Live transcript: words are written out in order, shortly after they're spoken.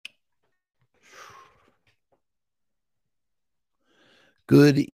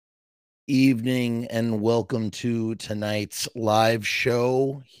Good evening and welcome to tonight's live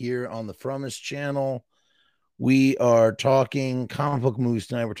show here on the Frumess channel. We are talking comic book movies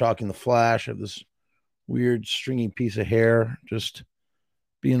tonight. We're talking The Flash. I have this weird stringy piece of hair just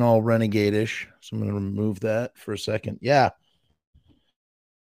being all renegade-ish. So I'm going to remove that for a second. Yeah.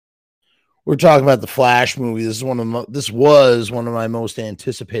 We're talking about the Flash movie. This was one of my most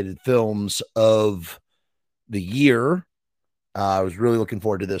anticipated films of the year. I was really looking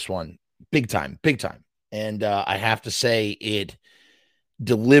forward to this one. Big time. And I have to say it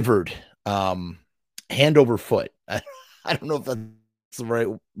delivered hand over foot. I don't know if that's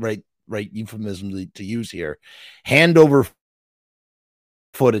the right euphemism to use here. Hand over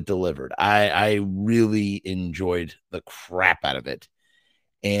foot it delivered. I really enjoyed the crap out of it.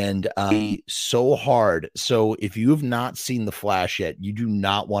 And so hard. So if you have not seen The Flash yet, you do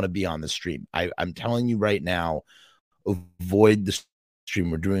not want to be on the stream. I'm telling you right now, avoid the stream.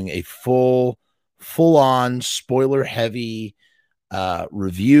 We're doing a full on spoiler heavy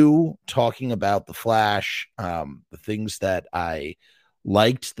review talking about The Flash, the things that I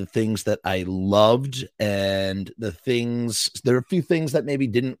liked, the things that I loved, and there are a few things that maybe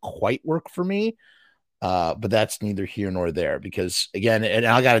didn't quite work for me. But that's neither here nor there, because again, and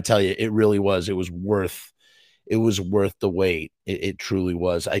I got to tell you, it was worth the wait. It truly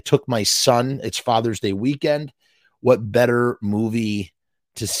was. I took my son, it's Father's Day weekend. What better movie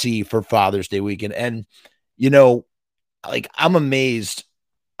to see for Father's Day weekend? And, I'm amazed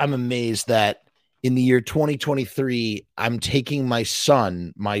that in the year 2023, I'm taking my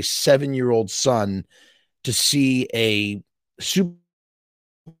son, my 7-year-old son, to see a superhero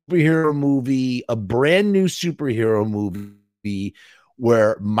movie, a brand new superhero movie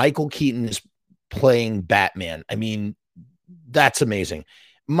where Michael Keaton is playing Batman. I mean, that's amazing.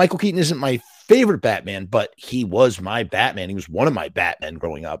 Michael Keaton isn't my favorite Batman, but he was my Batman. He was one of my Batmen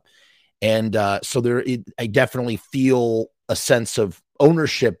growing up. And I definitely feel a sense of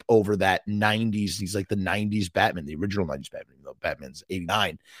ownership over that 90s. He's like the 90s Batman, the original 90s Batman, even though Batman's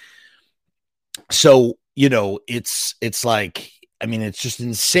 89. So, it's like, I mean, it's just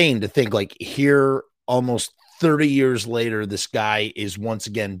insane to think, like, here almost 30 years later, this guy is once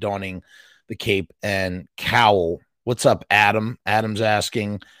again donning the cape and cowl. What's up, Adam? Adam's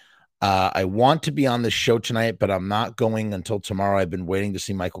asking, I want to be on this show tonight, but I'm not going until tomorrow. I've been waiting to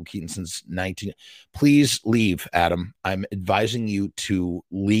see Michael Keaton since 19. Please leave, Adam. I'm advising you to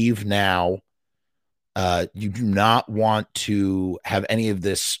leave now. You do not want to have any of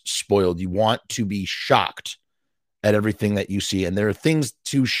this spoiled. You want to be shocked at everything that you see. And there are things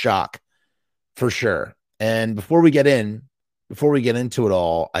to shock for sure. And before we get into it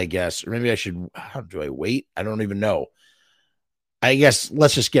all, I guess, or maybe I should, how do I wait? I don't even know. I guess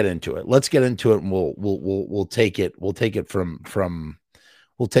let's just get into it. Let's get into it, and we'll take it. We'll take it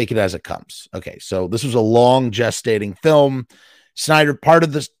we'll take it as it comes. Okay, so this was a long gestating film. Snyder,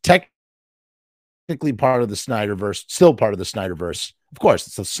 technically part of the Snyderverse, still part of the Snyderverse. Of course,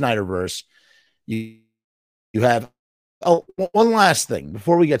 it's the Snyderverse. You have one last thing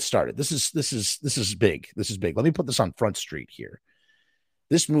before we get started. This is big. This is big. Let me put this on Front Street here.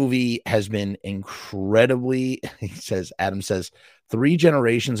 This movie has been incredibly, Adam says, 3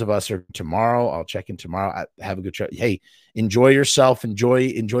 generations of us are tomorrow. I'll check in tomorrow. Have a good show. Hey, enjoy yourself.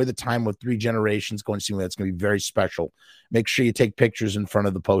 Enjoy the time with 3 generations. Going to see that's going to be very special. Make sure you take pictures in front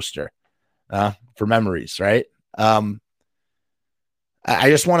of the poster for memories, right? I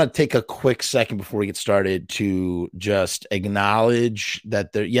just want to take a quick second before we get started to just acknowledge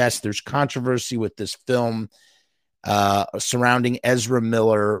that there's controversy with this film surrounding Ezra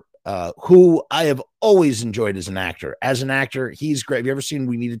Miller, who I have always enjoyed as an actor. As an actor, he's great. Have you ever seen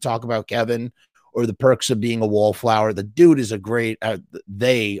We Need to Talk About Kevin or The Perks of Being a Wallflower? The dude is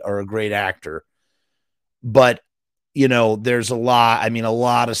they are a great actor. But, there's a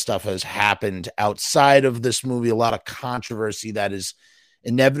lot of stuff has happened outside of this movie, a lot of controversy that is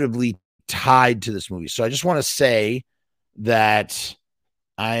inevitably tied to this movie. So I just want to say that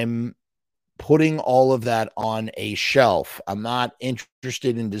I'm putting all of that on a shelf. I'm not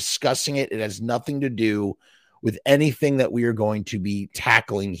interested in discussing it. It has nothing to do with anything that we are going to be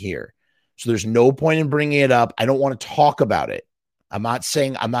tackling here. So there's no point in bringing it up. I don't want to talk about it. I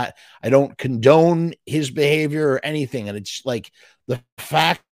don't condone his behavior or anything. And it's like the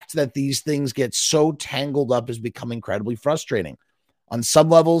fact that these things get so tangled up has become incredibly frustrating. On some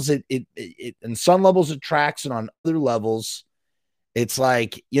levels, in some levels it tracks, and on other levels, it's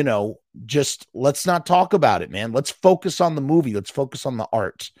like, just let's not talk about it, man. Let's focus on the movie. Let's focus on the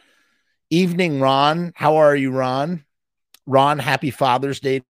art. Evening, Ron. How are you, Ron? Ron, happy Father's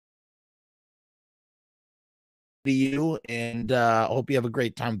Day to you, and I hope you have a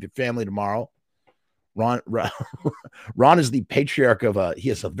great time with your family tomorrow. Ron is the patriarch of he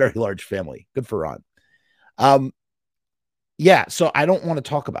has a very large family. Good for Ron. Yeah, so I don't want to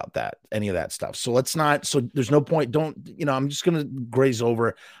talk about any of that stuff. So let's not. So there's no point. I'm just gonna graze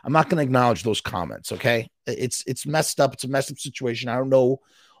over. I'm not gonna acknowledge those comments. Okay, it's messed up. It's a messed up situation. I don't know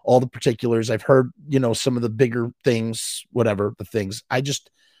all the particulars. I've heard some of the bigger things, whatever the things. I just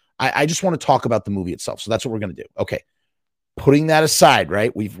want to talk about the movie itself. So that's what we're gonna do. Okay, putting that aside,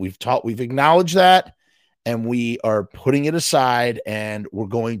 right? We've acknowledged that, and we are putting it aside, and we're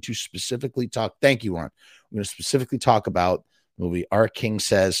going to specifically talk. Thank you, Ron. We're going to specifically talk about the movie. Our King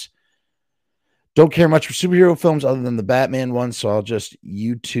says, don't care much for superhero films other than the Batman one, so I'll just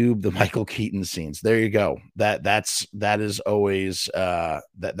YouTube the Michael Keaton scenes. There you go. That's always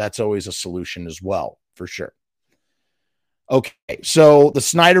that's always a solution as well, for sure. Okay, so the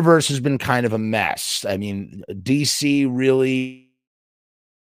Snyderverse has been kind of a mess. I mean, DC really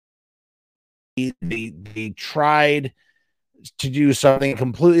they tried to do something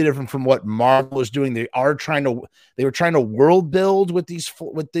completely different from what Marvel was doing. They were trying to world build with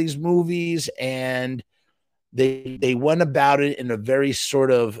these movies, and they went about it in a very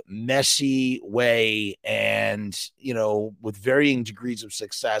sort of messy way, and with varying degrees of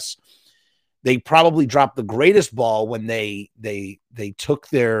success. They probably dropped the greatest ball when they took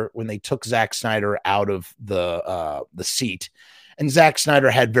Zack Snyder out of the seat. And Zack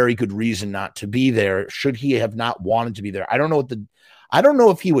Snyder had very good reason not to be there. Should he have not wanted to be there? I don't know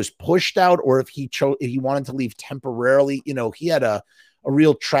if he was pushed out or if he wanted to leave temporarily. He had a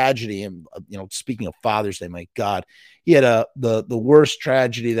real tragedy. And speaking of Father's Day, my God, he had the worst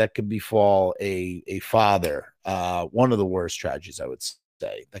tragedy that could befall a father. One of the worst tragedies, I would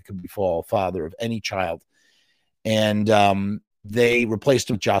say, that could befall a father of any child. And they replaced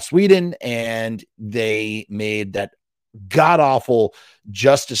him with Joss Whedon, and they made that god-awful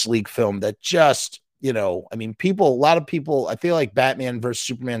Justice League film that just, a lot of people, I feel like Batman versus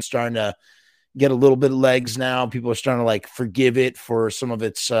Superman starting to get a little bit of legs now. People are starting to forgive it for some of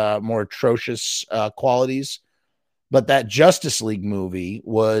its more atrocious qualities. But that Justice League movie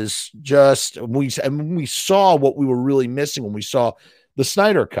was just, we saw what we were really missing when we saw the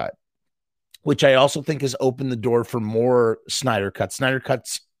Snyder Cut, which I also think has opened the door for more Snyder Cuts. Snyder Cut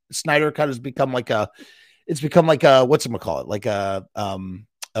has become like a whatchamacallit, like a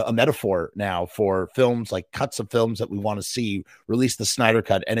metaphor now for films, like cuts of films that we want to see release the Snyder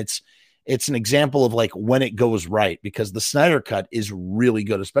Cut. And it's an example of when it goes right, because the Snyder Cut is really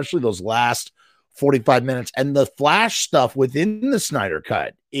good, especially those last 45 minutes. And the Flash stuff within the Snyder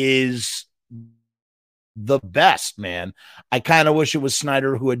Cut is the best, man. I kind of wish it was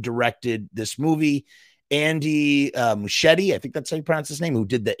Snyder who had directed this movie. Andy Muschietti, I think that's how you pronounce his name, who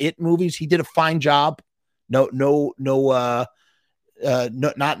did the It movies. He did a fine job. Not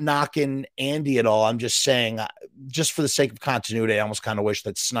knocking Andy at all. I'm just saying, just for the sake of continuity, I almost kind of wish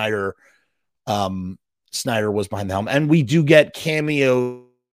that Snyder was behind the helm. And we do get cameos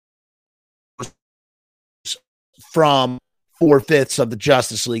from 4/5 of the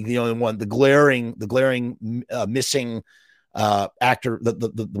Justice League. The only one, the glaring missing actor,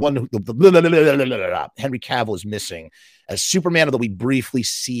 the one who Henry Cavill is missing as Superman, although we briefly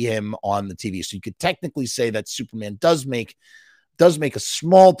see him on the TV. So you could technically say that Superman does make a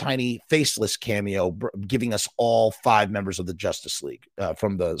small, tiny, faceless cameo, giving us all 5 members of the Justice League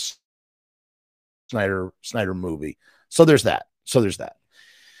from the Snyder movie. So there's that.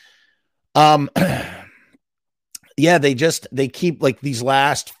 Yeah, they keep these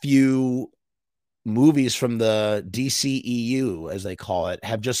last few movies from the DCEU, as they call it,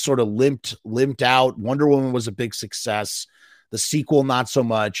 have just sort of limped out. Wonder Woman was a big success. The sequel, not so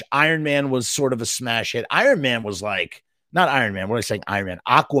much. Iron Man was sort of a smash hit. Iron Man was not Iron Man. What am I saying? Iron Man.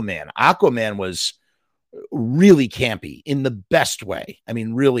 Aquaman. Aquaman was really campy in the best way. I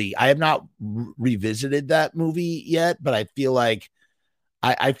mean, really, I have not revisited that movie yet, but I feel like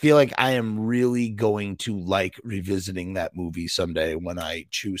I am really going to like revisiting that movie someday when I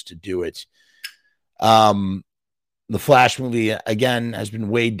choose to do it. The Flash movie, again, has been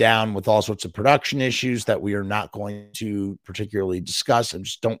weighed down with all sorts of production issues that we are not going to particularly discuss. I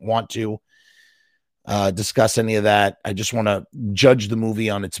just don't want to discuss any of that. I just want to judge the movie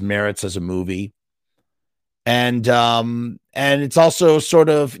on its merits as a movie. And it's also sort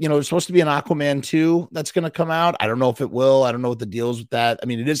of, it's supposed to be an Aquaman 2 that's going to come out. I don't know if it will. I don't know what the deal is with that. I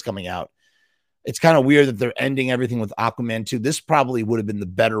mean, it is coming out. It's kind of weird that they're ending everything with Aquaman 2. This probably would have been the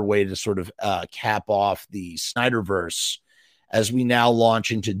better way to sort of cap off the Snyderverse as we now launch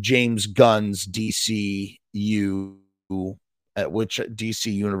into James Gunn's DC universe,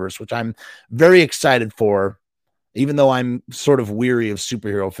 which I'm very excited for. even though I'm sort of weary of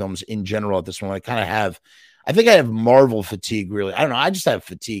superhero films in general at this point. I think I have Marvel fatigue, really. I don't know. I just have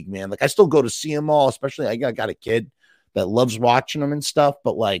fatigue, man. Like, I still go to see them all, especially I got a kid that loves watching them and stuff,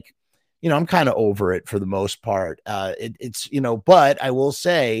 but like, I'm kind of over it for the most part. It's, but I will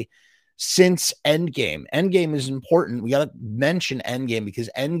say, since Endgame is important. We got to mention Endgame because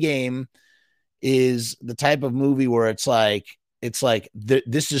Endgame is the type of movie where it's like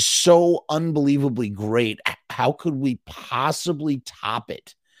this is so unbelievably great. How could we possibly top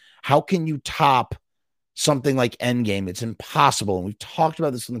it? How can you top something like Endgame? It's impossible. And we've talked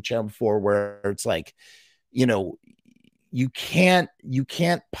about this on the channel before, where it's like, you can't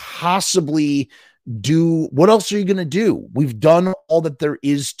possibly do. What else are you going to do? We've done all that there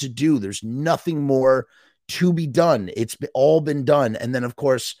is to do. There's nothing more to be done. It's all been done. And then, of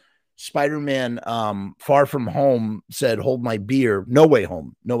course, Spider-Man Far From Home said, hold my beer. No Way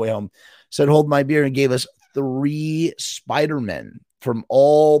Home said, hold my beer, and gave us 3 Spider-Men from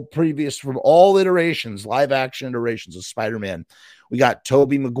all iterations, live action iterations of Spider-Man. We got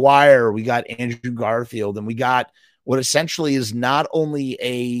Tobey Maguire, we got Andrew Garfield, and we got what essentially is not only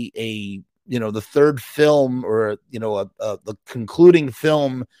a the third film, or the concluding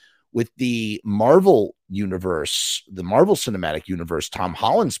film with the Marvel universe, the Marvel Cinematic Universe, Tom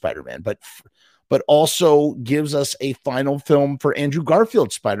Holland Spider-Man, but also gives us a final film for Andrew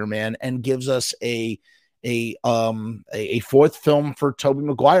Garfield Spider-Man, and gives us a fourth film for Tobey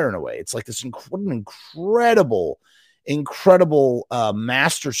Maguire. In a way, it's like this incredible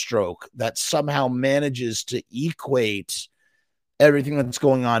masterstroke that somehow manages to equate everything that's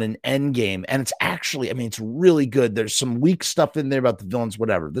going on in Endgame. And it's actually, it's really good. There's some weak stuff in there about the villains,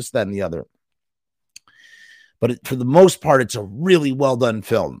 whatever, this, that, and the other. But for the most part, it's a really well done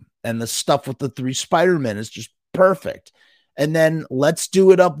film. And the stuff with the 3 Spider-Men is just perfect. And then let's do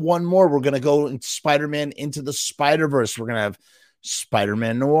it up one more. We're going to go into Spider-Man Into the Spider-Verse. We're going to have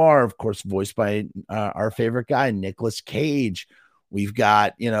Spider-Man Noir, of course, voiced by our favorite guy, Nicolas Cage. We've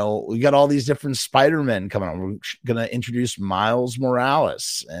got all these different Spider-Men coming on. We're going to introduce Miles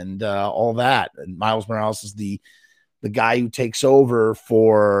Morales and all that. And Miles Morales is the guy who takes over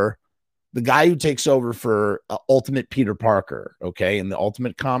for Ultimate Peter Parker. Okay. In the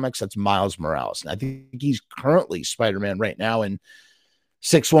Ultimate Comics, that's Miles Morales. And I think he's currently Spider-Man right now in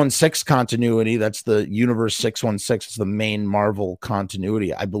 616 continuity. That's the universe 616. It's the main Marvel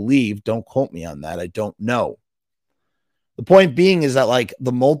continuity, I believe. Don't quote me on that. I don't know. The point being is that, like,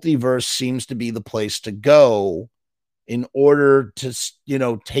 the multiverse seems to be the place to go in order to,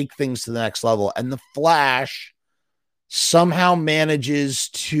 take things to the next level. And the Flash somehow manages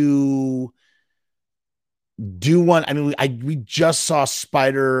to do one. We just saw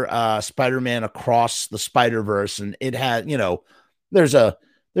Spider-Man Across the Spider-Verse, and it had, there's a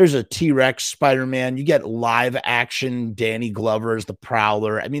T-Rex Spider-Man. You get live action Danny Glover as the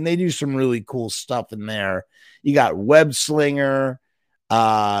Prowler. They do some really cool stuff in there. You got Web Slinger,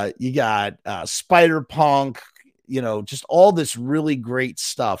 you got Spider-Punk, just all this really great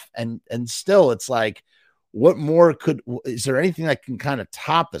stuff. And still, it's like, what more is there anything that can kind of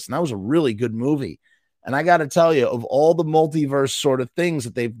top this? And that was a really good movie. And I got to tell you, of all the multiverse sort of things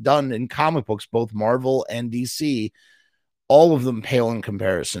that they've done in comic books, both Marvel and DC, all of them pale in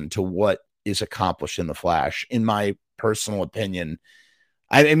comparison to what is accomplished in The Flash, in my personal opinion.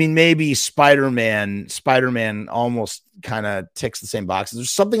 Maybe Spider-Man almost kind of ticks the same boxes. There's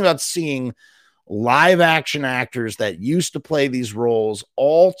something about seeing live action actors that used to play these roles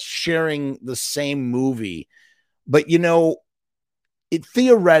all sharing the same movie. But, it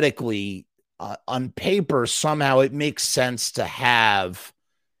theoretically, on paper, somehow it makes sense to have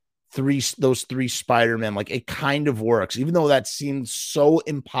those 3 Spider-Men. Like, it kind of works, even though that seems so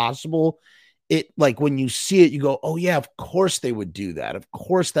impossible. It, like, when you see it, you go, oh yeah, of course they would do that. Of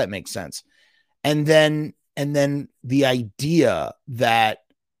course that makes sense. And then the idea that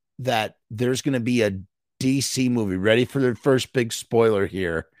there's going to be a DC movie, ready for their first big spoiler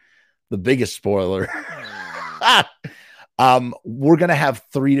here, the biggest spoiler. We're going to have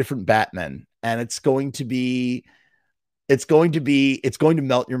 3 different Batmen, and it's going to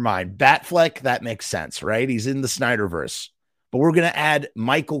melt your mind. Batfleck, that makes sense, right? He's in the Snyderverse. But we're going to add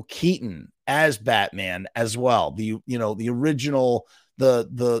Michael Keaton as Batman as well. The original,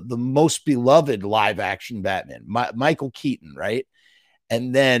 the most beloved live action Batman, Michael Keaton, right?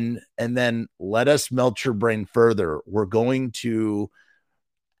 And then let us melt your brain further. We're going to,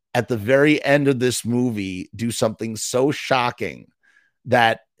 at the very end of this movie, do something so shocking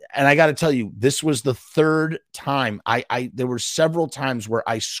that, and I got to tell you, this was the 3rd time there were several times where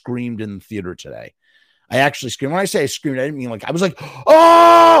I screamed in the theater today. I actually screamed. When I say I screamed, I didn't mean like I was like,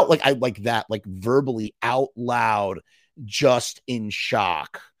 oh, like I like that, like verbally out loud, just in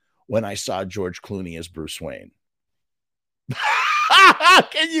shock when I saw George Clooney as Bruce Wayne.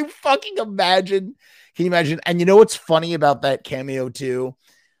 Can you fucking imagine? Can you imagine? And you know what's funny about that cameo too?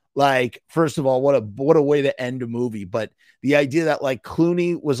 Like, first of all, what a way to end a movie. But the idea that like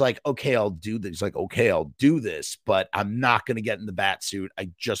Clooney was like, okay, I'll do this. He's like, okay, I'll do this, but I'm not going to get in the bat suit. I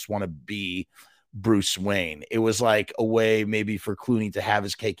just want to be Bruce Wayne. It was like a way maybe for Clooney to have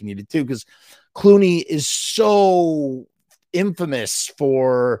his cake and eat it too, because Clooney is so infamous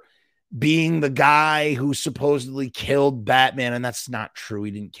for being the guy who supposedly killed Batman. And that's not true.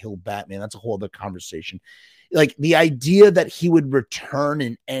 He didn't kill Batman. That's a whole other conversation. Like the idea that he would return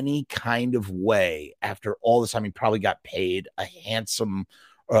in any kind of way after all this time, he probably got paid a handsome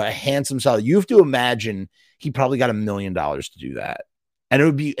salary. You have to imagine he probably got $1 million to do that. And it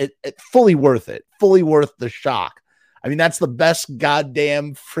would be fully worth it, fully worth the shock. I mean, that's the best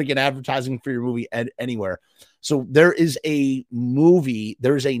goddamn freaking advertising for your movie anywhere. So there is a movie,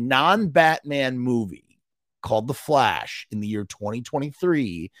 there's a non-Batman movie called The Flash in the year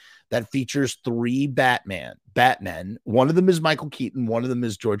 2023 that features 3 Batmen. One of them is Michael Keaton, one of them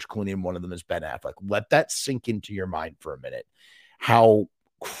is George Clooney, and one of them is Ben Affleck. Let that sink into your mind for a minute, how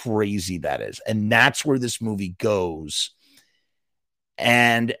crazy that is. And that's where this movie goes.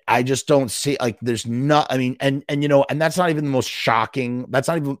 And I just don't see, like, there's not, I mean, and you know, and that's not even the most shocking. That's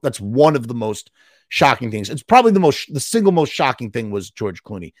one of the most shocking things. It's probably the single most shocking thing was George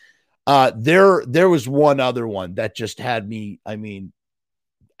Clooney. There was one other one that just had me, I mean,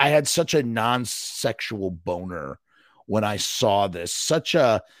 I had such a non-sexual boner when I saw this, such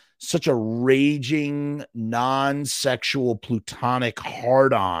a raging non-sexual plutonic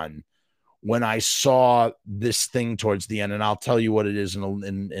hard-on when I saw this thing towards the end. And I'll tell you what it is in a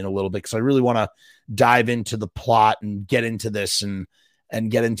little bit, because I really want to dive into the plot and get into this and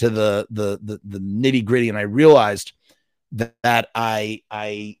get into the nitty gritty. And I realized that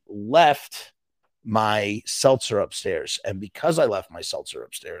I left my seltzer upstairs. And because I left my seltzer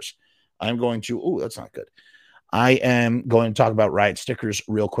upstairs, I'm going to, oh, that's not good. I am going to talk about Riot Stickers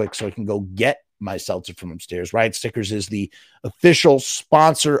real quick so I can go get my seltzer from upstairs. Riot Stickers is the official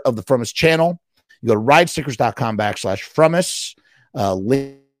sponsor of the Frumess channel. You go to riotstickers.com/Frumess,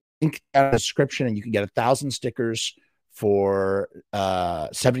 link in the description, and you can get 1,000 stickers for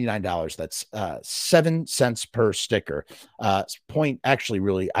 $79. That's 7 cents per sticker.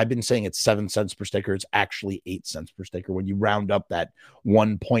 Actually, I've been saying it's 7 cents per sticker. It's actually 8 cents per sticker when you round up that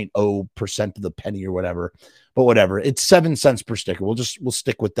 1.0% of the penny or whatever. But whatever, it's 7 cents per sticker. We'll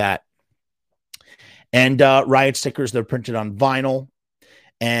stick with that. And Riot Stickers, they're printed on vinyl,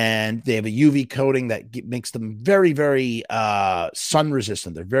 and they have a UV coating that makes them very, very sun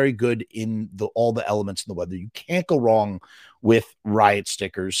resistant. They're very good in all the elements in the weather. You can't go wrong with Riot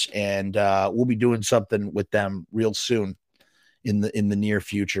Stickers, and we'll be doing something with them real soon in the near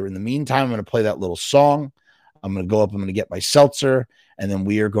future. In the meantime, I'm going to play that little song. I'm going to go up, I'm going to get my seltzer, and then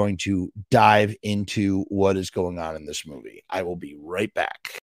we are going to dive into what is going on in this movie. I will be right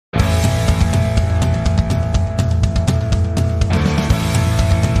back.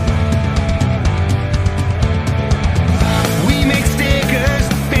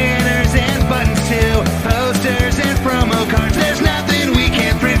 Posters and promo cards, there's nothing we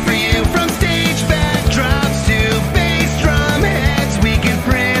can't print for you. From stage backdrops to bass drum heads, we can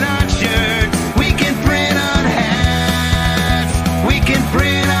print on shirts, we can print on hats, we can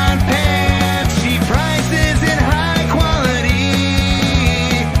print on pants. Cheap prices and high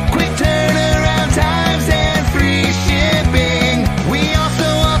quality, quick turnaround times and free shipping. We also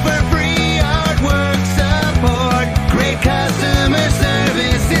offer free artwork support, great customer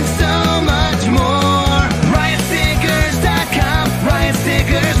service, and so much more.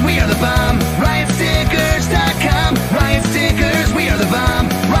 We are the bomb. RiotStickers.com. Riot Stickers, we are the bomb.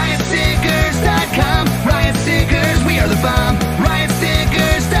 RiotStickers.com. Riot Stickers, we are the bomb.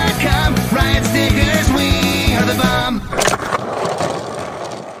 RiotStickers.com. Riot Stickers, we are the bomb.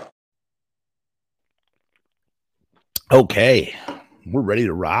 Okay, we're ready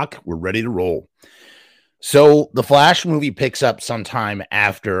to rock. We're ready to roll. So the Flash movie picks up sometime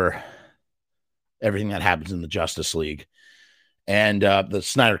after everything that happens in the Justice League. And the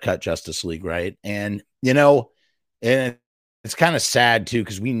Snyder Cut Justice League, right? And, you know, and it's kind of sad, too,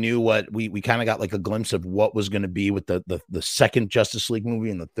 because we knew what we kind of got like a glimpse of what was going to be with the second Justice League movie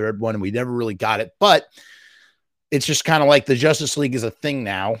and the third one, and we never really got it. But it's just kind of like the Justice League is a thing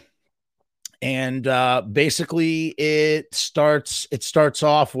now. And basically it starts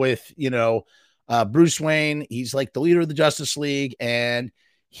off with, you know, Bruce Wayne. He's like the leader of the Justice League, and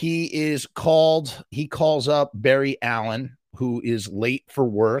he calls up Barry Allen, who is late for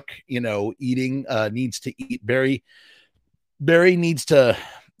work, eating, needs to eat. Barry needs to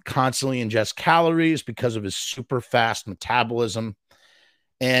constantly ingest calories because of his super fast metabolism.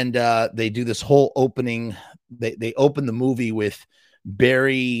 And they do this whole opening. They open the movie with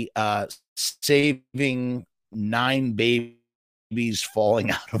Barry saving 9 babies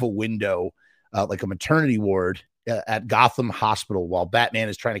falling out of a window, like a maternity ward at Gotham Hospital, while Batman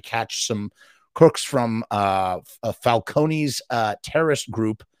is trying to catch some crooks from Falcone's terrorist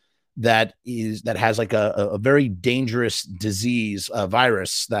group that has like a very dangerous disease, a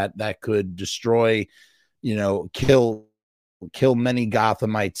virus that could destroy, kill many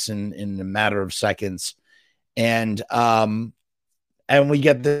Gothamites in a matter of seconds. And we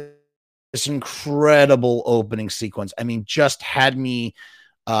get this incredible opening sequence. I mean, just had me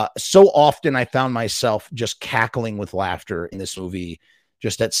so often I found myself just cackling with laughter in this movie,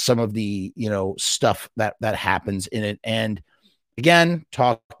 just at some of the, stuff that happens in it. And again,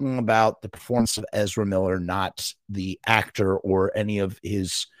 talking about the performance of Ezra Miller, not the actor or any of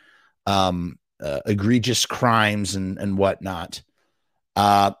his egregious crimes and whatnot.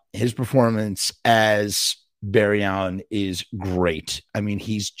 His performance as Barry Allen is great. I mean,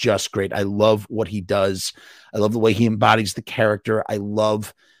 he's just great. I love what he does. I love the way he embodies the character. I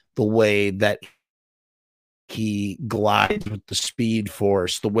love the way that he glides with the Speed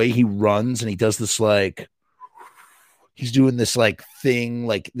Force, the way he runs, and he does this he's doing this thing,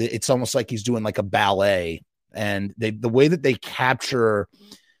 it's almost like he's doing like a ballet. And the way that they capture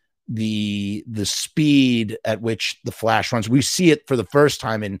the speed at which the Flash runs, we see it for the first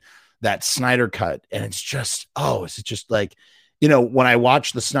time in that Snyder cut, and it's just when I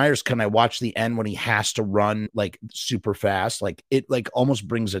watch the Snyder's cut and I watch the end when he has to run super fast, it almost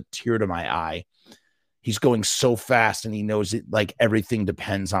brings a tear to my eye. He's going so fast and he knows it, everything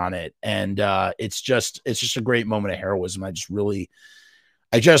depends on it. And it's just a great moment of heroism. I just really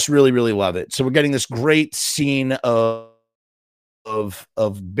love it. So we're getting this great scene of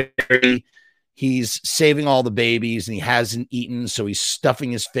Barry. He's saving all the babies and he hasn't eaten, so he's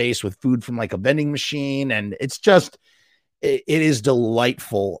stuffing his face with food from a vending machine. And it's just, it is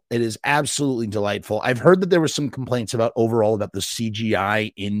delightful. It is absolutely delightful. I've heard that there were some complaints about the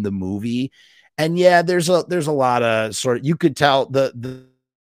CGI in the movie. And yeah, there's a lot of you could tell the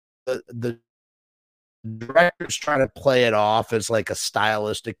director's trying to play it off as a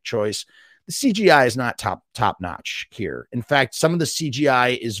stylistic choice. The CGI is not top notch here. In fact, some of the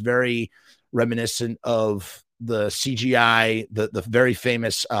CGI is very reminiscent of the CGI, the very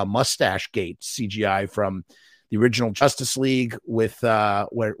famous Mustache Gate CGI from the original Justice League with where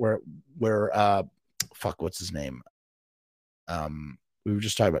what's his name? We were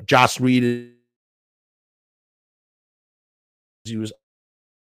just talking about Joss Whedon. He was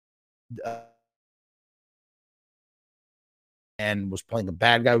and was playing a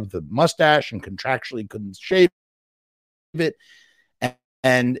bad guy with a mustache and contractually couldn't shave it.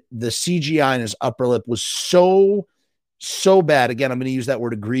 And the CGI in his upper lip was so bad. Again, I'm going to use that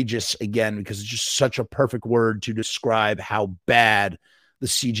word egregious again, because it's just such a perfect word to describe how bad the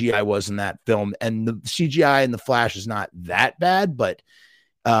CGI was in that film. And the CGI in The Flash is not that bad, but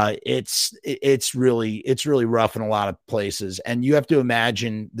it's really rough in a lot of places. And you have to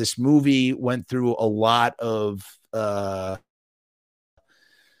imagine this movie went through a lot of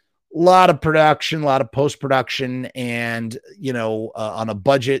production, a lot of post-production, and on a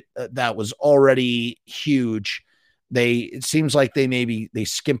budget that was already huge. It seems like they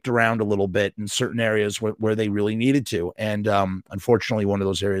skimped around a little bit in certain areas where they really needed to. And unfortunately, one of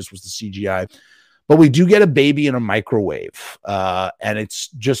those areas was the CGI. But we do get a baby in a microwave. And it's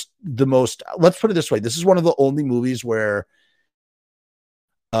just the most, let's put it this way. This is one of the only movies where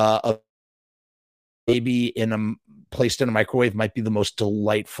a baby placed in a microwave might be the most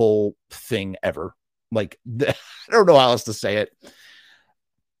delightful thing ever. I don't know how else to say it.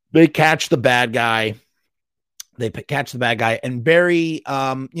 They catch the bad guy. And Barry,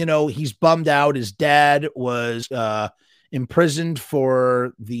 he's bummed out. His dad was imprisoned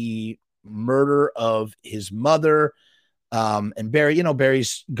for the murder of his mother. And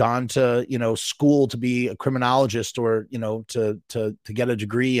Barry's gone to, school to be a criminologist or, to get a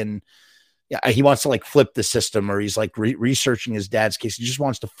degree. And he wants to flip the system, or he's researching his dad's case. He just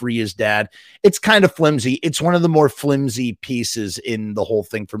wants to free his dad. It's kind of flimsy. It's one of the more flimsy pieces in the whole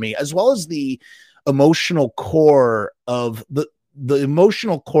thing for me, as well as the emotional core of the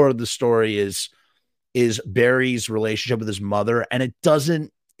emotional core of the story is Barry's relationship with his mother. And it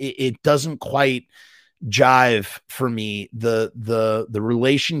doesn't quite jive for me. The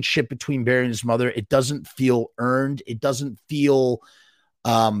relationship between Barry and his mother, it doesn't feel earned. It doesn't feel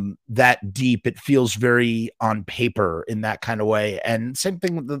that deep. It feels very on paper in that kind of way. And same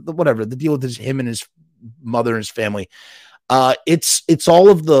thing with the whatever the deal with him and his mother and his family. It's all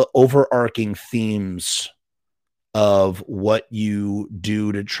of the overarching themes of what you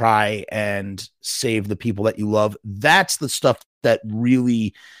do to try and save the people that you love. That's the stuff that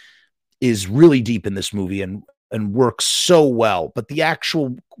really is really deep in this movie and works so well. But the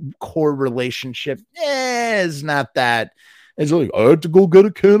actual core relationship is not that. It's like, I had to go get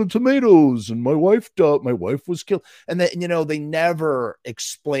a can of tomatoes and my wife was killed. And then, they never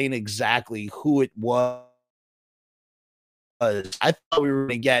explain exactly who it was. I thought we were going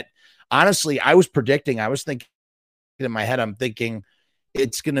to get, honestly, I was thinking in my head, I'm thinking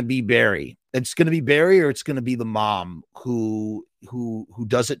it's going to be Barry. It's going to be Barry, or it's going to be the mom who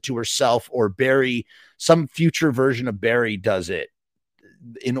does it to herself, or Barry, some future version of Barry does it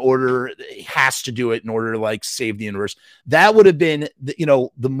has to do it in order to like save the universe. That would have been,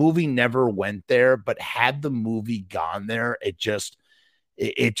 the movie never went there, but had the movie gone there, it just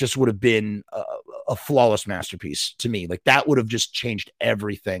would have been a flawless masterpiece to me. Like that would have just changed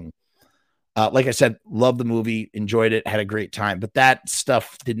everything. Like I said, loved the movie, enjoyed it, had a great time, but that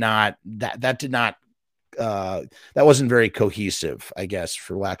stuff that wasn't very cohesive, I guess,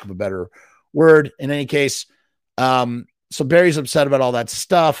 for lack of a better word. In any case, so Barry's upset about all that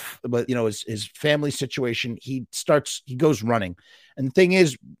stuff, but his family situation, he goes running. And the thing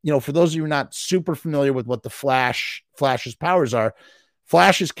is, for those of you who are not super familiar with what the Flash's powers are,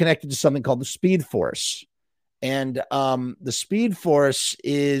 Flash is connected to something called the Speed Force. And the Speed Force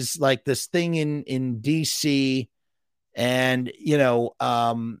is like this thing in DC. And,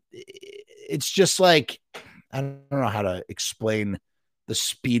 it's just like, I don't know how to explain the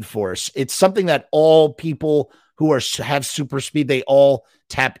Speed Force. It's something that all people who have super speed, they all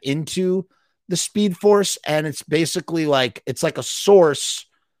tap into the Speed Force. And it's basically like, it's like a source.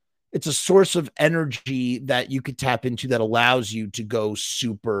 It's a source of energy that you could tap into that allows you to go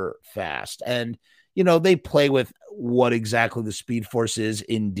super fast. And, they play with what exactly the Speed Force is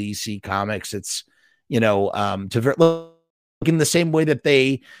in DC Comics. It's, in the same way that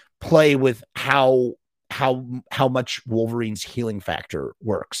they play with how much Wolverine's healing factor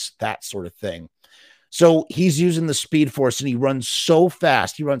works, that sort of thing. So he's using the Speed Force and he runs so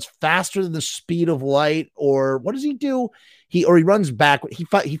fast. He runs faster than the speed of light, or what does he do? He runs back. He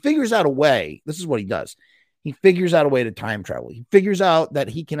figures out a way. This is what he does. He figures out a way to time travel. He figures out that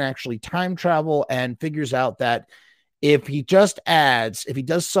he can actually time travel, and figures out that if he does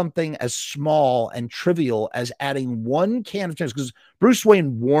something as small and trivial as adding one can of tomatoes, because Bruce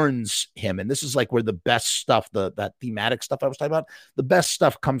Wayne warns him, and this is like where the best stuff, that thematic stuff I was talking about, the best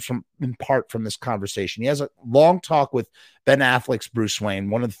stuff comes in part from this conversation. He has a long talk with Ben Affleck's Bruce Wayne,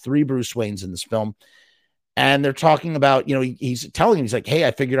 one of the three Bruce Waynes in this film. And they're talking about, he's telling him, he's like, hey,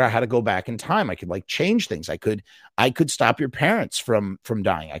 I figured out how to go back in time. I could like change things. I could stop your parents from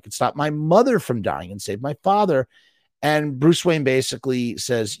dying. I could stop my mother from dying and save my father. And Bruce Wayne basically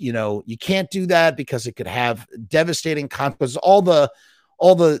says, you can't do that because it could have devastating consequences. All the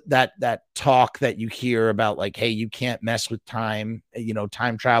that talk that you hear about, like, hey, you can't mess with time,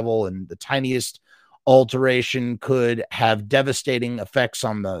 time travel, and the tiniest alteration could have devastating effects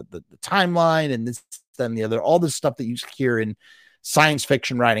on the timeline, and this, then the other, all this stuff that you hear in science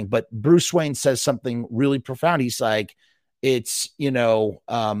fiction writing. But Bruce Wayne says something really profound. He's like, it's,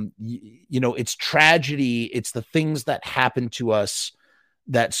 it's tragedy. It's the things that happen to us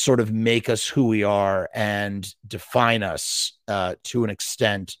that sort of make us who we are and define us to an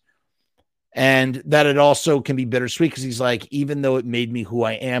extent. And that it also can be bittersweet, because he's like, even though it made me who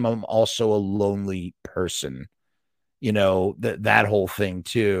I am, I'm also a lonely person, that whole thing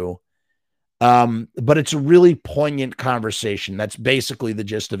too. But it's a really poignant conversation. That's basically the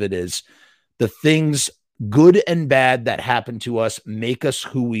gist of it, is the things, good and bad, that happen to us make us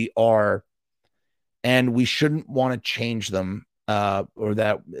who we are, and we shouldn't want to change them, or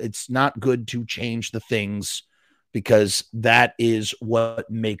that it's not good to change the things, because that is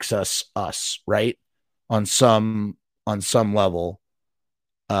what makes us us, right? On some level.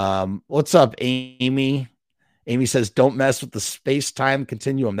 What's up, Amy? Amy says, don't mess with the space-time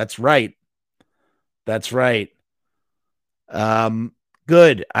continuum. That's right. That's right.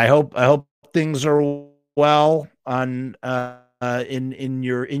 Good. I hope things are well on in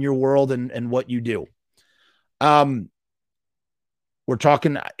your world and what you do. We're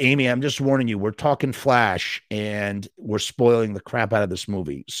talking, Amy, I'm just warning you, we're talking Flash, and we're spoiling the crap out of this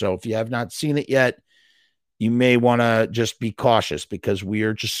movie. So if you have not seen it yet, you may want to just be cautious, because we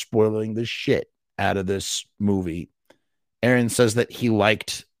are just spoiling the shit out of this movie. Aaron says that he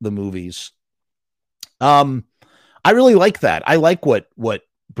liked the movies. I really like that. I like what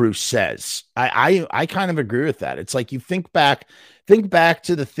Bruce says. I kind of agree with that. It's like you think back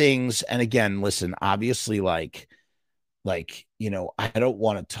to the things, and again, listen, obviously, I don't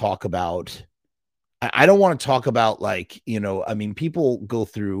want to talk about. I don't want to talk about I mean, people go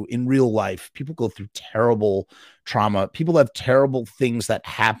through in real life, people go through terrible trauma. People have terrible things that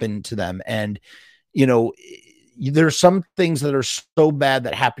happen to them. And, there's some things that are so bad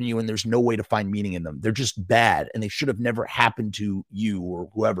that happen to you and there's no way to find meaning in them. They're just bad and they should have never happened to you or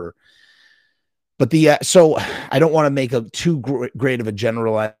whoever. But so I don't want to make a too great of a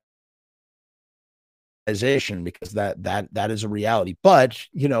generalization because that is a reality. But,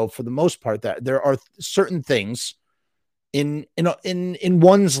 for the most part, that there are certain things in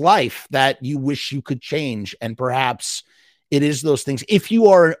one's life that you wish you could change. And perhaps it is those things. If you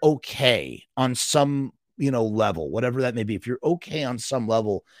are okay on some, level, whatever that may be, if you're okay on some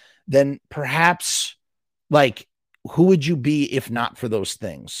level, then perhaps who would you be if not for those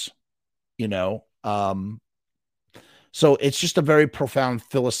things? So it's just a very profound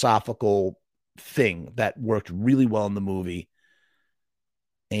philosophical thing that worked really well in the movie.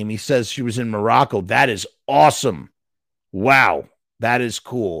 Amy says she was in Morocco. That is awesome. Wow. That is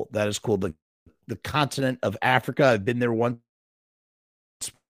cool. That is cool. The continent of Africa. I've been there once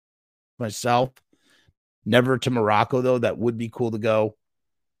myself. Never to Morocco, though. That would be cool to go.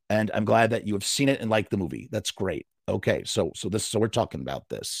 And I'm glad that you have seen it and liked the movie. That's great. Okay. So we're talking about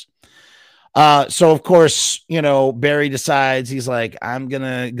this. So of course, Barry decides he's like, I'm going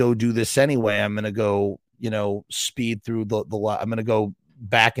to go do this anyway. I'm going to go, speed through the I'm going to go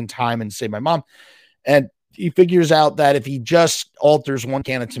back in time and save my mom. And he figures out that if he just alters one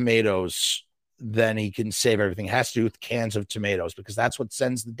can of tomatoes, then he can save everything. It has to do with cans of tomatoes because that's what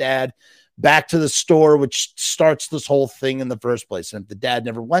sends the dad back to the store, which starts this whole thing in the first place. And if the dad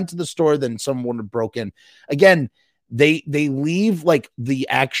never went to the store, then someone would have broken. Again, they leave the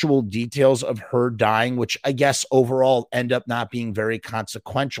actual details of her dying, which I guess overall end up not being very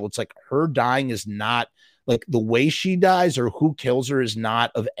consequential. It's like her dying is not the way she dies or who kills her is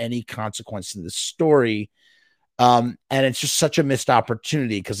not of any consequence to the story. And it's just such a missed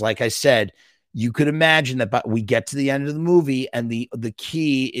opportunity because, like I said, you could imagine that we get to the end of the movie and the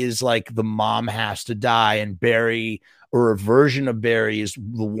key is the mom has to die and Barry or a version of Barry is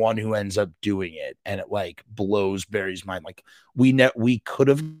the one who ends up doing it. And it blows Barry's mind. We could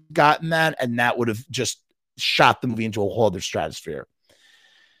have gotten that and that would have just shot the movie into a whole other stratosphere.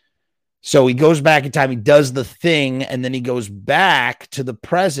 So he goes back in time, he does the thing, and then he goes back to the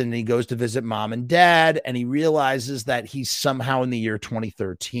present. And he goes to visit mom and dad, and he realizes that he's somehow in the year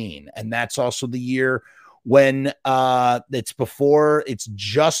 2013. And that's also the year when it's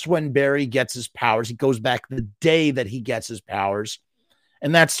just when Barry gets his powers. He goes back the day that he gets his powers.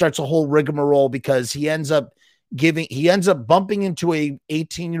 And that starts a whole rigmarole because he ends up bumping into a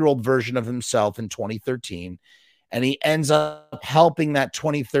 18-year-old version of himself in 2013. And he ends up helping that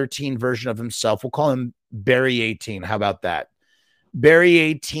 2013 version of himself. We'll call him Barry 18. How about that? Barry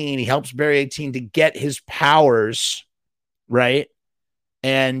 18. He helps Barry 18 to get his powers, right?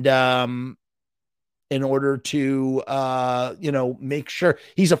 And in order to, make sure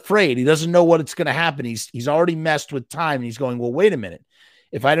he's afraid. He doesn't know what it's going to happen. He's already messed with time. And he's going, well, wait a minute.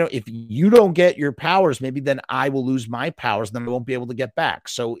 If you don't get your powers, maybe then I will lose my powers. And then I won't be able to get back.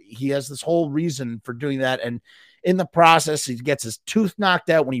 So he has this whole reason for doing that. And in the process, he gets his tooth knocked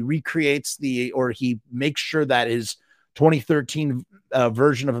out when he recreates he makes sure that his 2013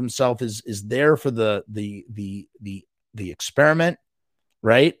 version of himself is there for the experiment,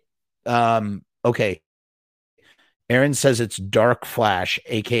 right? Okay. Aaron says it's Dark Flash,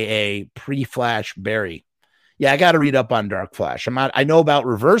 aka pre-Flash Barry. Yeah, I got to read up on Dark Flash. I know about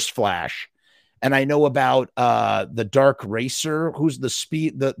Reverse Flash, and I know about the Dark Racer, who's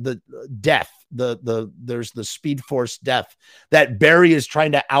the Death. There's the Speed Force Death that Barry is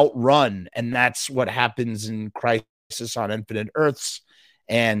trying to outrun, and that's what happens in Crisis on Infinite Earths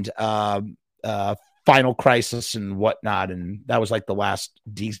and Final Crisis and whatnot. And that was the last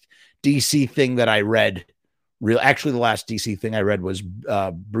DC thing that I read. Actually, the last DC thing I read was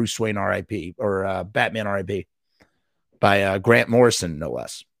Bruce Wayne R.I.P. or Batman R.I.P. by Grant Morrison, no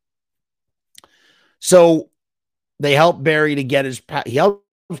less. So they help Barry to get his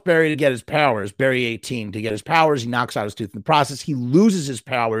Barry to get his powers, Barry 18 to get his powers. He knocks out his tooth in the process. He loses his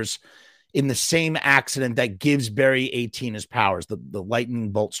powers in the same accident that gives Barry 18 his powers. The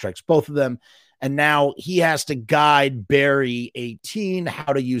lightning bolt strikes both of them. And now he has to guide Barry 18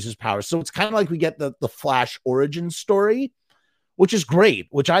 how to use his powers. So it's kind of like we get the Flash origin story, which is great,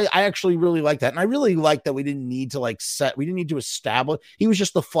 which I actually really like that. And I really like that we didn't need to we didn't need to establish. He was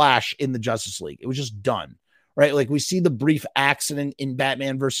just the Flash in the Justice League. It was just done. right? Like we see the brief accident in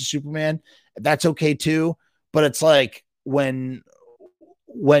Batman versus Superman. That's okay too. But it's like when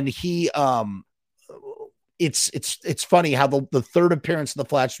he it's funny how the third appearance of the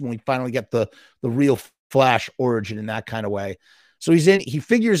Flash, when we finally get the real Flash origin in that kind of way. So he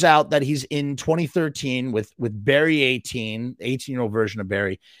figures out that he's in 2013 with Barry 18-year-old version of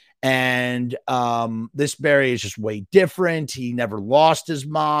Barry. And this Barry is just way different. He never lost his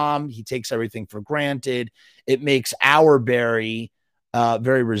mom. He takes everything for granted. It makes our Barry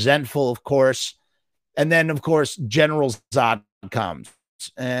very resentful, of course. And then, of course, General Zod comes.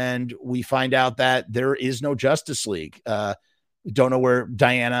 And we find out that there is no Justice League. We don't know where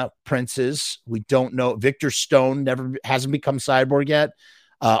Diana Prince is. We don't know. Victor Stone hasn't become Cyborg yet.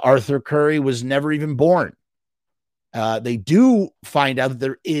 Arthur Curry was never even born. They do find out that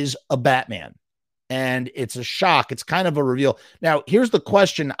there is a Batman, and it's a shock. It's kind of a reveal. Now, here's the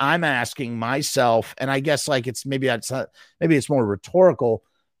question I'm asking myself, and I guess like maybe it's more rhetorical,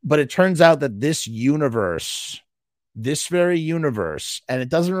 but it turns out that this very universe, and it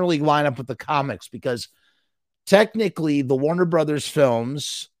doesn't really line up with the comics because technically the Warner Brothers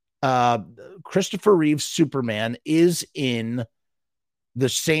films, Christopher Reeve's Superman is in the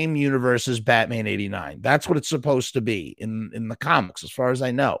same universe as Batman 89. That's what it's supposed to be in the comics, as far as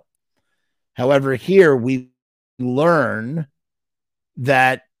I know. However, here we learn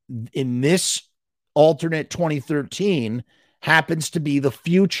that in this alternate 2013 happens to be the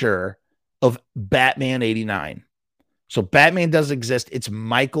future of Batman 89. So Batman does exist. It's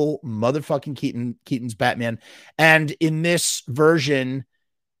Michael motherfucking Keaton's Batman. And in this version,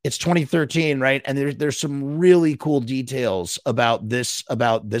 it's 2013, right? And there's some really cool details about this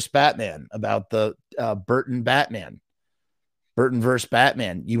Batman, about the Burton verse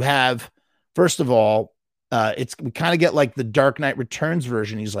Batman. You have, first of all, we kind of get like the Dark Knight Returns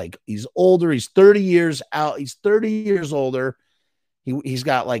version. He's older. He's 30 years out. He's 30 years older. He's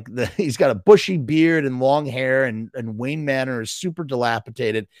got a bushy beard and long hair, and Wayne Manor is super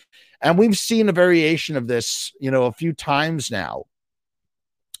dilapidated. And we've seen a variation of this, a few times now.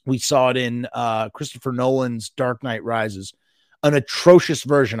 We saw it in Christopher Nolan's Dark Knight Rises, an atrocious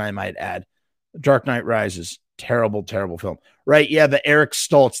version, I might add. Dark Knight Rises, terrible, terrible film. Right? Yeah, the Eric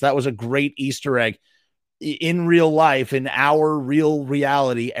Stoltz. That was a great Easter egg. In real life, in our real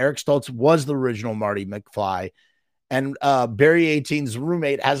reality, Eric Stoltz was the original Marty McFly. And Barry 18's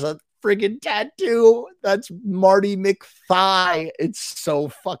roommate has a friggin' tattoo. That's Marty McFly. It's so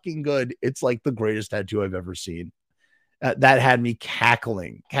fucking good. It's like the greatest tattoo I've ever seen. That had me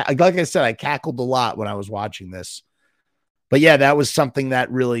cackling. Like I said, I cackled a lot when I was watching this. But yeah, that was something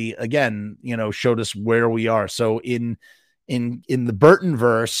that really, again, showed us where we are. So in the Burton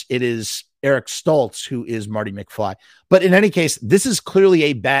verse, it is Eric Stoltz who is Marty McFly. But in any case, this is clearly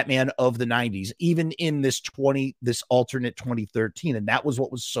a Batman of the 90s, even in this alternate 2013. And that was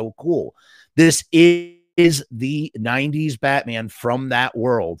what was so cool. This is the 90s Batman from that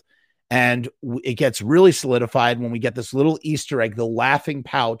world. And it gets really solidified when we get this little Easter egg, the laughing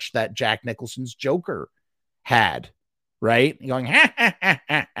pouch that Jack Nicholson's Joker had, right? Going, ha, ha, ha,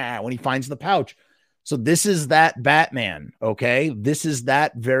 ha, ha, when he finds the pouch. So this is that Batman, okay? This is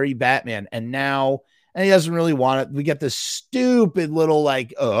that very Batman. And he doesn't really want it. We get this stupid little I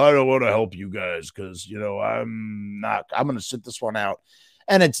don't want to help you guys because, I'm going to sit this one out.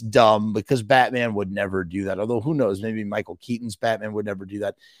 And it's dumb because Batman would never do that. Although who knows, maybe Michael Keaton's Batman would never do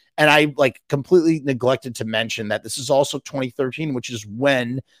that. And I completely neglected to mention that this is also 2013, which is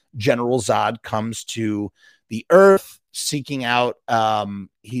when General Zod comes to the Earth seeking out.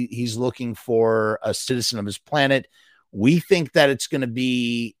 He's looking for a citizen of his planet. We think that it's going to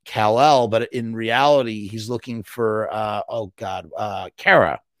be Kal-El, but in reality, he's looking for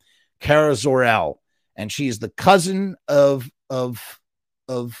Kara Zor-El, and she's the cousin of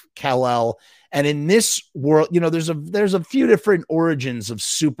Kal-El. And in this world, there's a few different origins of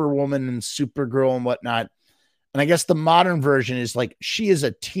Superwoman and Supergirl and whatnot. And I guess the modern version is she is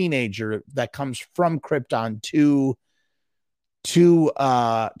a teenager that comes from Krypton to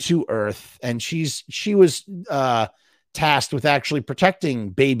Earth, and she was tasked with actually protecting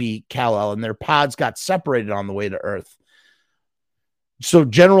baby Kal-El, and their pods got separated on the way to Earth. So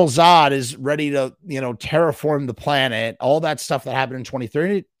General Zod is ready to, terraform the planet, all that stuff that happened in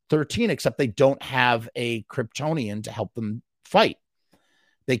 2013, except they don't have a Kryptonian to help them fight.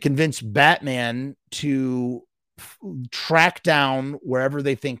 They convince Batman to track down wherever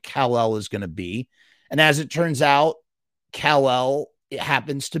they think Kal-El is going to be. And as it turns out, Kal-El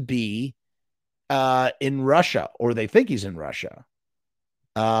happens to be in Russia, or they think he's in Russia.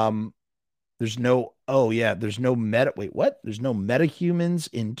 There's no metahumans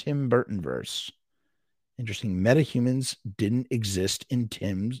in Tim Burton verse. Interesting. Metahumans didn't exist in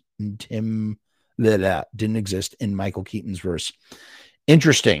didn't exist in Michael Keaton's verse.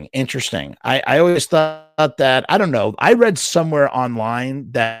 Interesting. I always thought that, I don't know. I read somewhere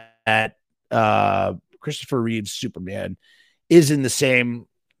online that Christopher Reeve's Superman is in the same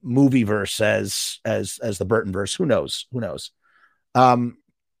movie verse as the Burton verse. Who knows?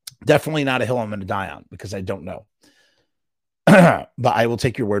 Definitely not a hill I'm going to die on, because I don't know. But I will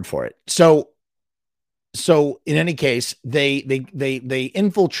take your word for it. So in any case, they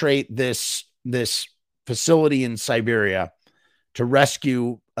infiltrate this facility in Siberia to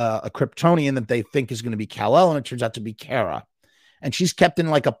rescue a Kryptonian that they think is going to be Kal-El, and it turns out to be Kara. And she's kept in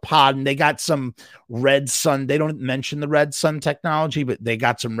like a pod, and they got some red sun. They don't mention the red sun technology, but they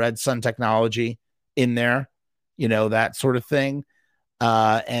got some red sun technology in there, that sort of thing.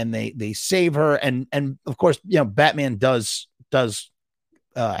 And they save her. And of course, Batman does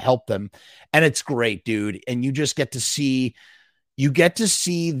help them. And it's great, dude. And you just get to see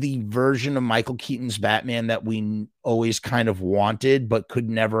the version of Michael Keaton's Batman that we always kind of wanted, but could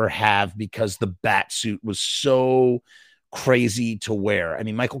never have, because the bat suit was so crazy to wear. I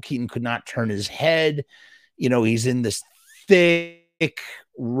mean, Michael Keaton could not turn his head. He's in this thick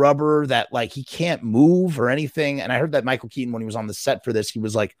rubber that, like, he can't move or anything. And I heard that Michael Keaton, when he was on the set for this, he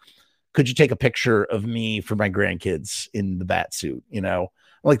was like, could you take a picture of me for my grandkids in the bat suit?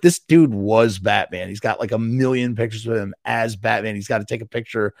 Like, this dude was Batman. He's got like a million pictures of him as Batman. He's got to take a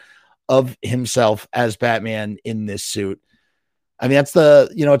picture of himself as Batman in this suit. I mean, that's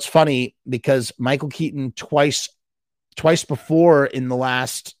it's funny because Michael Keaton twice before in the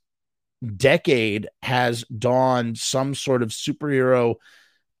last decade has donned some sort of superhero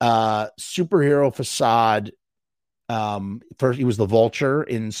facade. First, he was the Vulture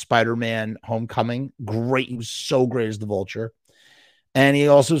in Spider-Man Homecoming. Great. He was so great as the Vulture. And he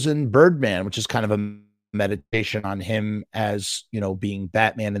also was in Birdman, which is kind of a meditation on him as, being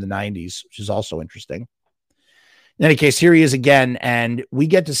Batman in the 90s, which is also interesting. In any case, here he is again, and we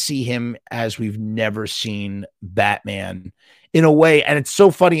get to see him as we've never seen Batman in a way. And it's so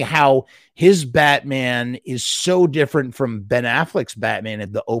funny how his Batman is so different from Ben Affleck's Batman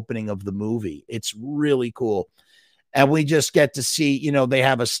at the opening of the movie. It's really cool. And we just get to see, they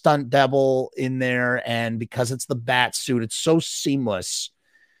have a stunt double in there, and because it's the bat suit, it's so seamless,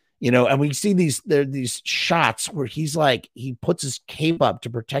 and we see these shots where he's like, he puts his cape up to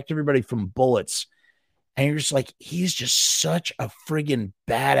protect everybody from bullets. And you're just like, he's just such a friggin'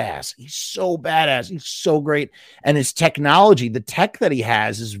 badass. He's so badass. He's so great. And his technology, the tech that he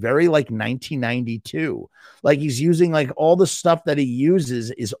has is very like 1992. Like, he's using like all the stuff that he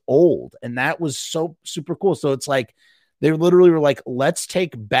uses is old. And that was so super cool. So it's like, they literally were like, let's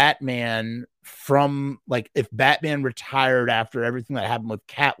take Batman from, like, if Batman retired after everything that happened with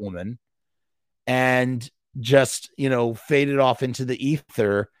Catwoman and just, faded off into the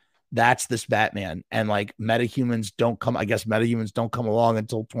ether, that's this Batman. And like, metahumans don't come along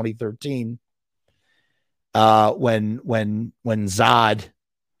until 2013. When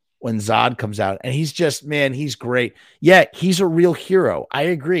Zod comes out, and he's just, man, he's great. Yeah, he's a real hero. I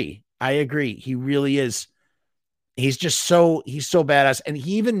agree. He really is. He's so badass. And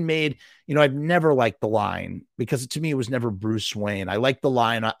he even made, I've never liked the line, because to me, it was never Bruce Wayne. I like the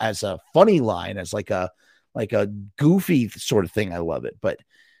line as a funny line, as like a goofy sort of thing. I love it. But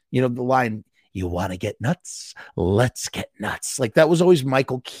the line, you want to get nuts? Let's get nuts. Like, that was always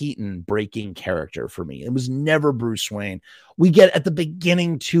Michael Keaton breaking character for me. It was never Bruce Wayne. We get at the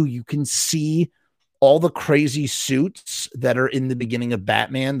beginning too, you can see all the crazy suits that are in the beginning of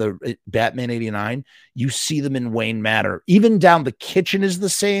Batman, the Batman 89. You see them in Wayne Manor. Even down the kitchen is the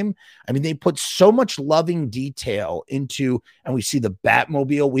same. I mean, they put so much loving detail into, and we see the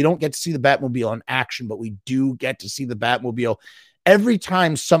Batmobile. We don't get to see the Batmobile in action, but we do get to see the Batmobile every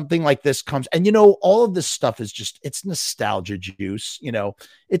time something like this comes. And, all of this stuff is just, it's nostalgia juice,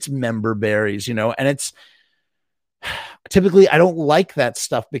 it's member berries, and it's typically, I don't like that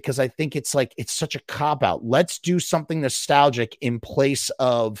stuff, because I think it's like, it's such a cop out. Let's do something nostalgic in place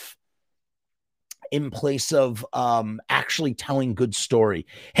of actually telling good story.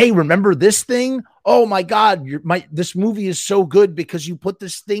 Hey, remember this thing? Oh my God, this movie is so good because you put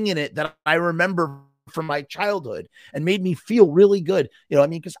this thing in it that I remember from my childhood and made me feel really good.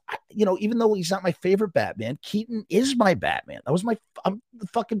 Because even though he's not my favorite Batman, Keaton is my Batman. I'm the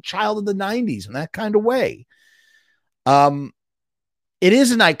fucking child of the 90s in that kind of way. It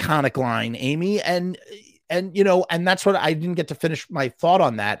is an iconic line, Amy, and that's what I didn't get to finish my thought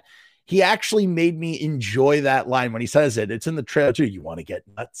on that. He actually made me enjoy that line when he says it. It's in the trailer too. You want to get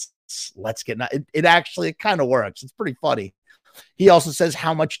nuts? Let's get nuts. It kind of works. It's pretty funny. He also says,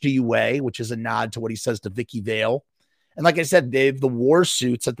 "How much do you weigh?" which is a nod to what he says to Vicky Vale. And like I said, Dave, the war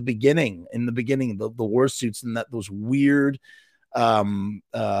suits at the beginning, the war suits and those weird,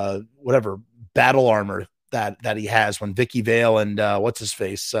 whatever battle armor that he has when Vicky Vale and what's his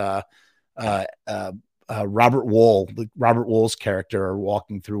face, Robert Wool's character are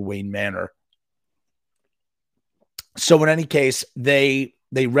walking through Wayne Manor. So in any case, they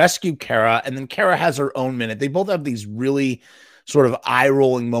rescue Kara, and then Kara has her own minute. They both have these really sort of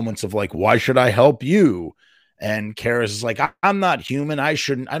eye-rolling moments of like, why should I help you? And Kara's is like, I'm not human. I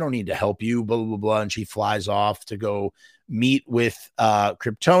don't need to help you, blah, blah, blah. And she flies off to go meet with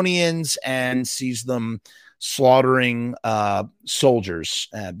Kryptonians and sees them slaughtering soldiers.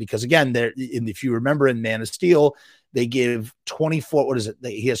 Because again, if you remember in Man of Steel, they give 24, what is it?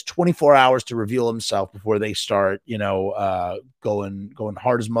 He has 24 hours to reveal himself before they start, going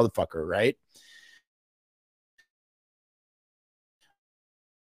hard as motherfucker, right?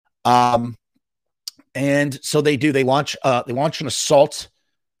 And so they launch an assault.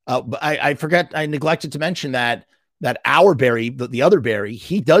 But I forget, I neglected to mention that our Barry, the other Barry,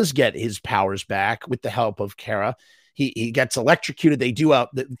 he does get his powers back with the help of Kara. He gets electrocuted. They do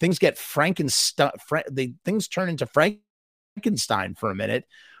things get Frankenstein. Things turn into Frankenstein for a minute,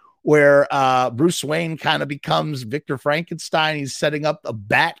 where Bruce Wayne kind of becomes Victor Frankenstein. He's setting up a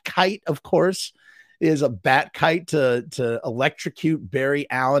bat kite, of course. Is a bat kite to electrocute Barry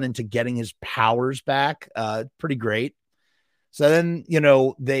Allen into getting his powers back. Pretty great. So then,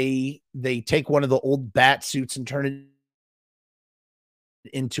 they take one of the old bat suits and turn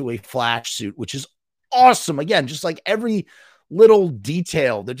it into a Flash suit, which is awesome. Again, just like every little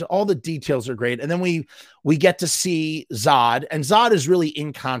detail, all the details are great. And then we get to see Zod, and Zod is really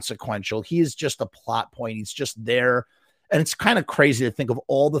inconsequential. He is just a plot point. He's just there. And it's kind of crazy to think of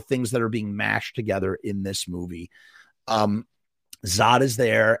all the things that are being mashed together in this movie. Zod is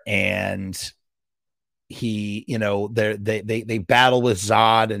there, and he, they battle with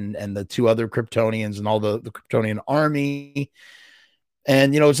Zod and the two other Kryptonians and all the Kryptonian army.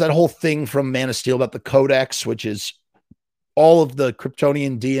 And, it's that whole thing from Man of Steel about the Codex, which is all of the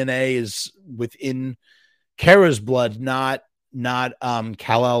Kryptonian DNA is within Kara's blood, not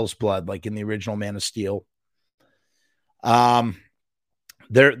Kal-El's blood, like in the original Man of Steel. The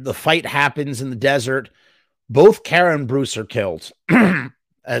fight happens in the desert. Both Kara and Bruce are killed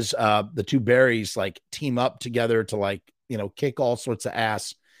as the two Barrys team up together to kick all sorts of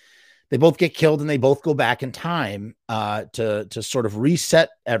ass. They both get killed, and they both go back in time to sort of reset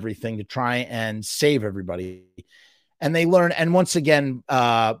everything to try and save everybody. And they learn. And once again,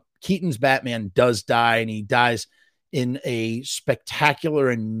 Keaton's Batman does die, and he dies in a spectacular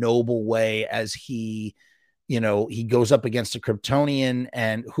and noble way as he goes up against a Kryptonian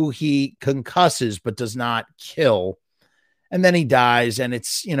and who he concusses but does not kill. And then he dies, and it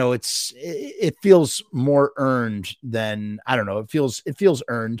feels more earned than, I don't know. It feels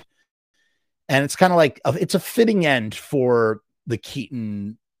earned. And it's kind of like, it's a fitting end for the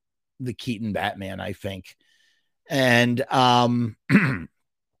Keaton Batman, I think. And, and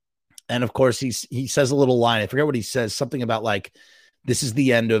of course he says a little line. I forget what he says, something about this is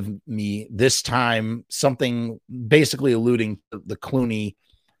the end of me this time, something basically alluding to the Clooney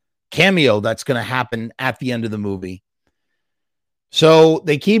cameo that's going to happen at the end of the movie. So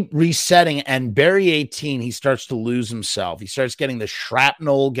they keep resetting, and Barry 18, he starts to lose himself. He starts getting the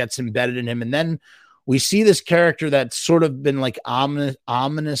shrapnel gets embedded in him. And then we see this character that's sort of been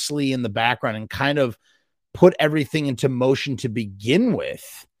ominously in the background and kind of put everything into motion to begin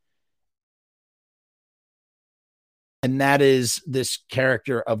with. And that is this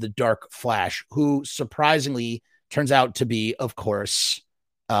character of the Dark Flash, who surprisingly turns out to be, of course,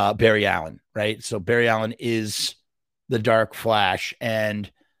 Barry Allen, right? So Barry Allen is the Dark Flash,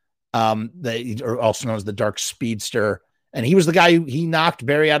 and they are also known as the Dark Speedster. And he was the guy he knocked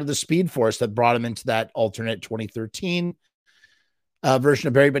Barry out of the Speed Force that brought him into that alternate 2013 version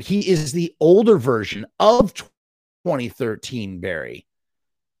of Barry. But he is the older version of 2013 Barry.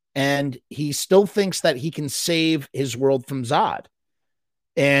 And he still thinks that he can save his world from Zod.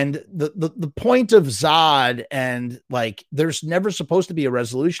 And the point of Zod, and there's never supposed to be a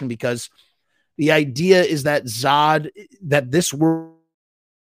resolution, because the idea is that that this world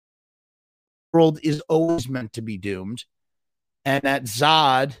is always meant to be doomed, and that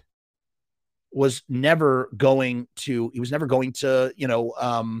Zod was never going to,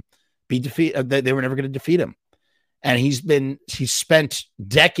 be defeated. They were never going to defeat him. And he's spent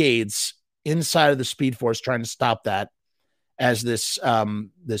decades inside of the Speed Force trying to stop that, as this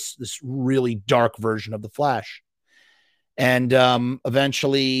really dark version of the Flash. And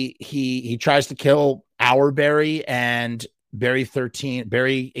eventually he tries to kill our Barry, and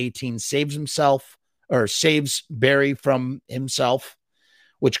Barry 18 saves himself, or saves Barry from himself,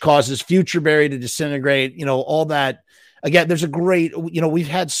 which causes future Barry to disintegrate, all that. Again, there's a great, we've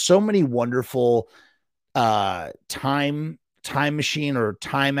had so many wonderful time machine or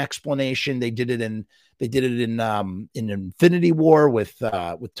time explanation. They did it in Infinity War with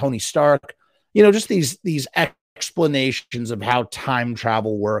Tony Stark, just these explanations of how time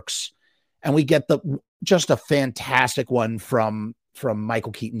travel works. And we get just a fantastic one from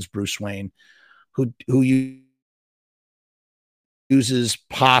Michael Keaton's Bruce Wayne, who uses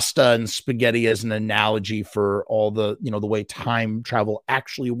pasta and spaghetti as an analogy for all the, the way time travel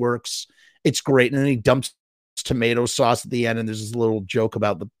actually works. It's great. And then he dumps tomato sauce at the end, and there's this little joke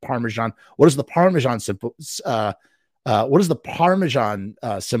about the Parmesan. What does the Parmesan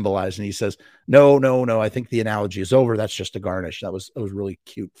symbolize? And he says, no, I think the analogy is over. That's just a garnish. That was really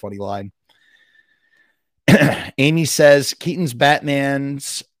cute, funny line. Amy says Keaton's Batman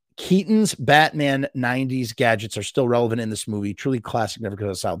 90s gadgets are still relevant in this movie. Truly classic, never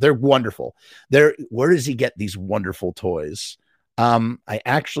goes out. They're wonderful. Where does he get these wonderful toys? I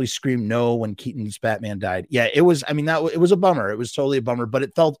actually screamed no when Keaton's Batman died. Yeah, it was a bummer. It was totally a bummer, but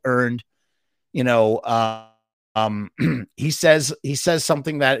it felt earned. He says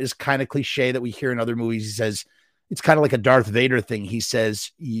something that is kind of cliche that we hear in other movies. He says, it's kind of like a Darth Vader thing. He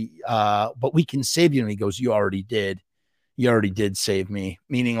says, but we can save you. And he goes, you already did. You already did save me.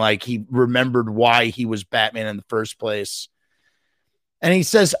 Meaning like he remembered why he was Batman in the first place. And he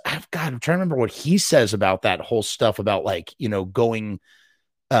says, God, I'm trying to remember what he says about that whole stuff about like, going,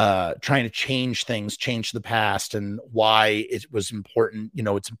 trying to change things, change the past, and why it was important.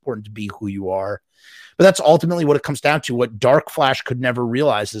 It's important to be who you are. But that's ultimately what it comes down to. What Dark Flash could never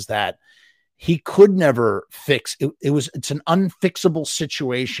realize is that he could never fix it. It's an unfixable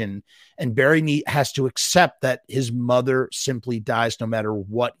situation. And Barry has to accept that his mother simply dies no matter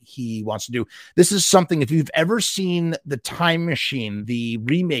what he wants to do. This is something, if you've ever seen The Time Machine, the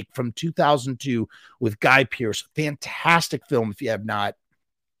remake from 2002 with Guy Pearce, fantastic film if you have not,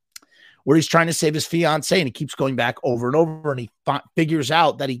 where he's trying to save his fiance and he keeps going back over and over, and he figures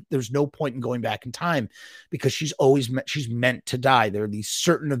out that there's no point in going back in time because she's meant to die. There are these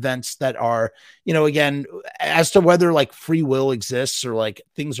certain events that are, again, as to whether like free will exists or like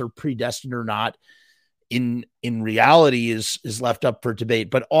things are predestined or not, in reality is left up for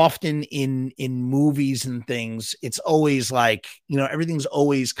debate. But often in movies and things, it's always like, everything's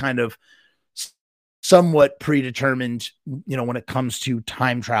always kind of somewhat predetermined, when it comes to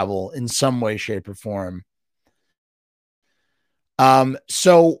time travel in some way, shape, or form.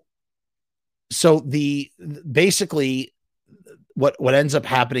 So basically what ends up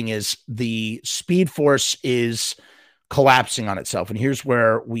happening is the Speed Force is collapsing on itself. And here's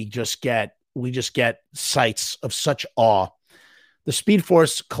where we just get sights of such awe. The Speed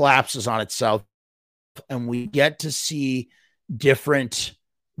Force collapses on itself, and we get to see different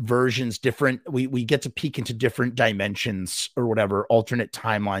versions, we get to peek into different dimensions or whatever, alternate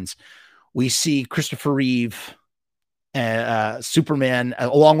timelines. We see Christopher Reeve, Superman,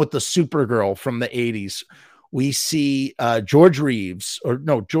 along with the Supergirl from the 80s. We see George Reeves,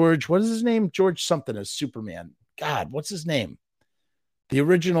 what is his name? George something as Superman. God, what's his name? The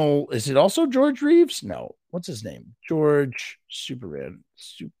original, is it also George Reeves? No. What's his name? George Superman.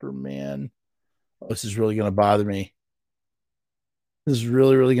 Oh, this is really going to bother me. This is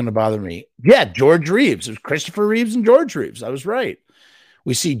really, really going to bother me. Yeah, George Reeves. It was Christopher Reeves and George Reeves. I was right.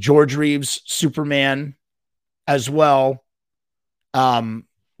 We see George Reeves, Superman, as well.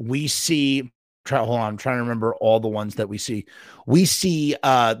 We see, hold on, I'm trying to remember all the ones that we see. We see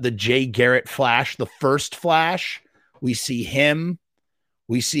the Jay Garrett Flash, the first Flash. We see him.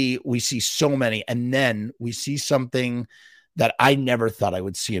 We see so many. And then we see something that I never thought I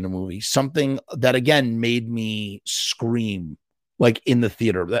would see in a movie. Something that, again, made me scream. Like in the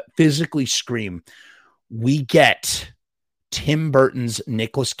theater, that physically scream. We get Tim Burton's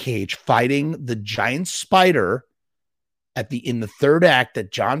Nicolas Cage fighting the giant spider in the third act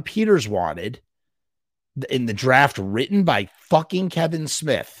that John Peters wanted in the draft written by fucking Kevin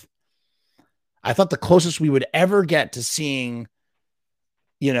Smith. I thought the closest we would ever get to seeing,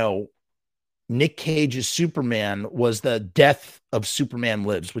 Nick Cage's Superman was the Death of Superman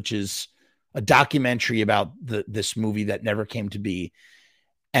Lives, which is a documentary about this movie that never came to be.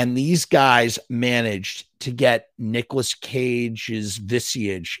 And these guys managed to get Nicolas Cage's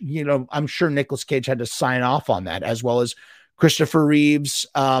visage. I'm sure Nicolas Cage had to sign off on that, as well as Christopher Reeve's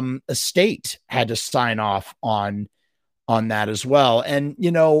estate had to sign off on that as well. And,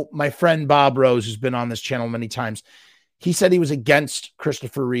 my friend Bob Rose, who's been on this channel many times, he said he was against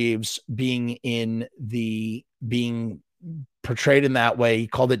Christopher Reeves being portrayed in that way. He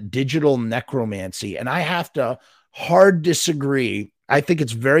called it digital necromancy. And I have to hard disagree. I think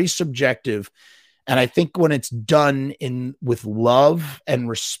it's very subjective. And I think when it's done with love and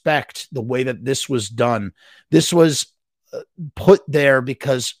respect, the way that this was done, this was put there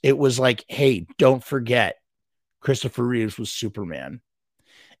because it was like, hey, don't forget, Christopher Reeves was Superman.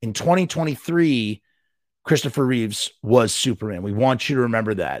 In 2023, Christopher Reeves was Superman. We want you to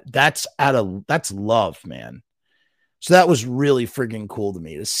remember that. That's love, man. So that was really friggin' cool to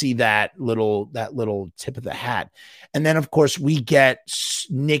me to see that little tip of the hat. And then, of course, we get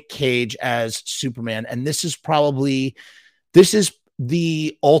Nick Cage as Superman. And this is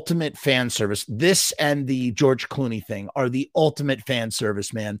the ultimate fan service. This and the George Clooney thing are the ultimate fan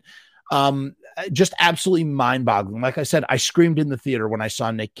service, man. Just absolutely mind-boggling. Like I said, I screamed in the theater when I saw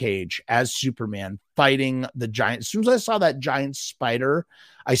Nick Cage as Superman fighting the giant. As soon as I saw that giant spider,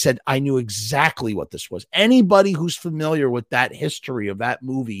 I said, I knew exactly what this was. Anybody who's familiar with that history of that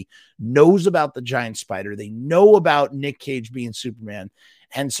movie knows about the giant spider. They know about Nick Cage being Superman.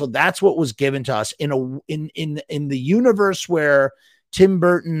 And so that's what was given to us in the universe where Tim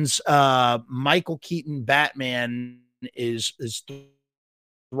Burton's Michael Keaton Batman is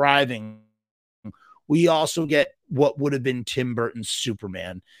thriving. We also get what would have been Tim Burton's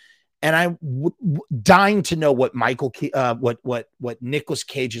Superman. And I'm dying to know what what Nicolas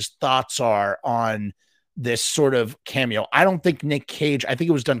Cage's thoughts are on this sort of cameo. I don't think Nick Cage, I think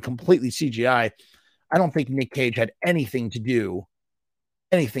it was done completely CGI. I don't think Nick Cage had anything to do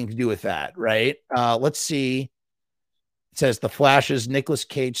with that, right? Let's see. It says the Flash's Nicolas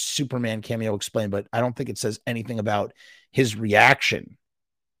Cage Superman cameo explained, but I don't think it says anything about his reaction.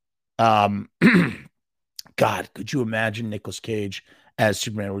 God, could you imagine Nicolas Cage as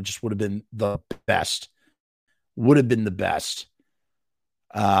Superman? It just would have been the best. Would have been the best.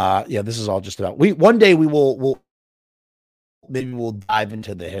 Yeah, this is all just about. One day we'll dive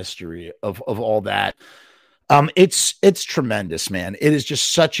into the history of all that. It's tremendous, man. It is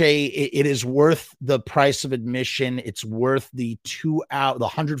just it is worth the price of admission. It's worth the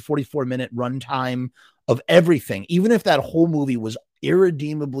 144-minute runtime of everything. Even if that whole movie was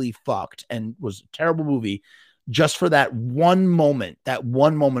irredeemably fucked and was a terrible movie, just for that one moment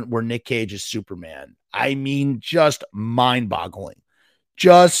where Nick Cage is Superman. I mean, just mind-boggling.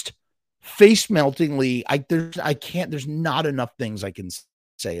 Just face-meltingly. There's not enough things I can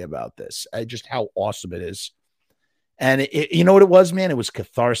say about this. Just how awesome it is. And you know what it was, man? It was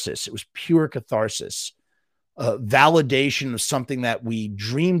catharsis. It was pure catharsis. Validation of something that we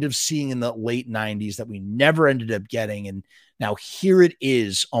dreamed of seeing in the late 90s that we never ended up getting. And now here it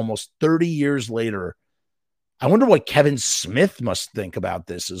is almost 30 years later. I wonder what Kevin Smith must think about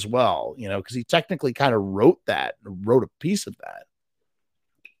this as well, because he technically kind of wrote a piece of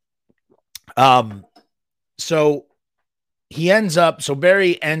that. So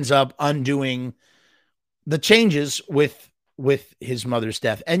Barry ends up undoing the changes with his mother's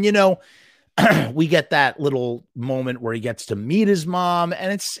death. And, we get that little moment where he gets to meet his mom,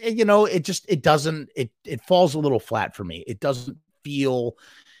 and it's, it falls a little flat for me. It doesn't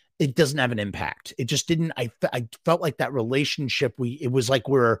have an impact. It just didn't. I felt like that relationship. I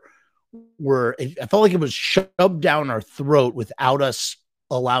felt like it was shoved down our throat without us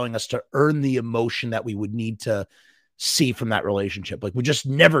allowing us to earn the emotion that we would need to see from that relationship. Like we just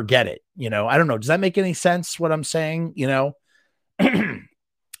never get it. I don't know. Does that make any sense what I'm saying?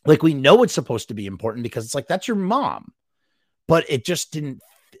 Like we know it's supposed to be important because it's like, that's your mom, but it just didn't,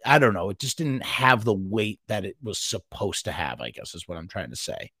 I don't know. It just didn't have the weight that it was supposed to have, I guess is what I'm trying to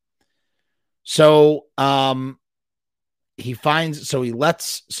say. So, he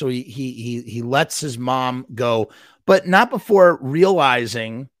lets his mom go, but not before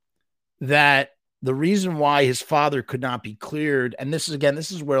realizing that the reason why his father could not be cleared. And this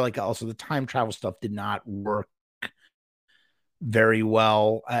is where like also the time travel stuff did not work very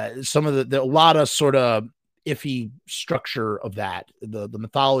well. Some of a lot of sort of iffy structure of that, the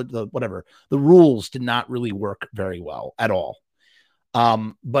mythology, the rules did not really work very well at all.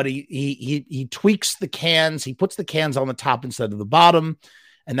 But he tweaks the cans. He puts the cans on the top instead of the bottom,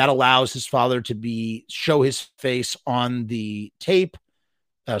 and that allows his father to show his face on the tape,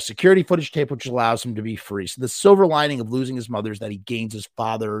 security footage tape, which allows him to be free. So the silver lining of losing his mother is that he gains his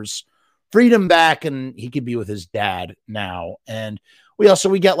father's freedom back, and he could be with his dad now. And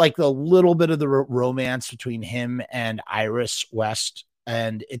we get like a little bit of the romance between him and Iris West,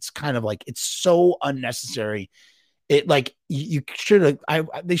 and it's kind of like, it's so unnecessary. It like they should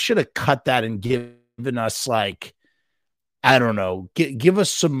have cut that and given us like, I don't know, give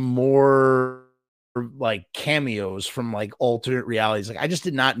us some more like cameos from like alternate realities. Like I just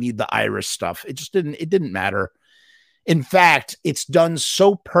did not need the Iris stuff. It didn't matter. In fact, it's done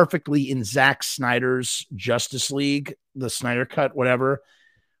so perfectly in Zack Snyder's Justice League, the Snyder cut, whatever.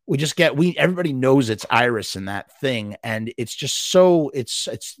 Everybody knows it's Iris in that thing, and it's just so it's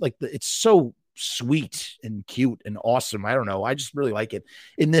so sweet and cute and awesome. I don't know. I just really like it.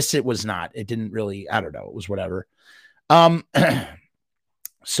 In this, it was not. It didn't really. I don't know. It was whatever.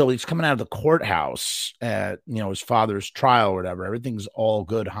 So he's coming out of the courthouse at his father's trial or whatever. Everything's all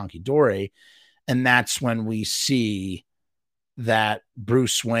good, honky dory. And that's when we see that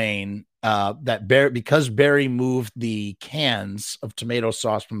Bruce Wayne, because Barry moved the cans of tomato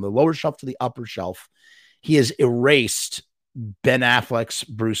sauce from the lower shelf to the upper shelf, he has erased Ben Affleck's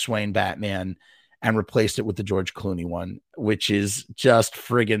Bruce Wayne Batman and replaced it with the George Clooney one, which is just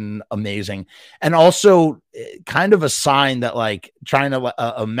friggin' amazing. And also kind of a sign that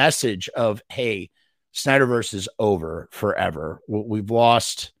a message of, hey, Snyderverse is over forever. We've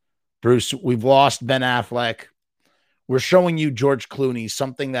lost Bruce. We've lost Ben Affleck. We're showing you George Clooney,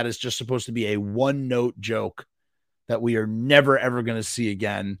 something that is just supposed to be a one-note joke that we are never, ever going to see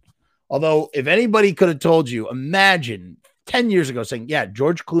again. Although, if anybody could have told you, imagine 10 years ago saying, yeah,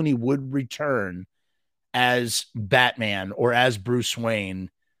 George Clooney would return as Batman or as Bruce Wayne.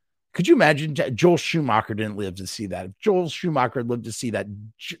 Could you imagine? Joel Schumacher didn't live to see that. If Joel Schumacher lived to see that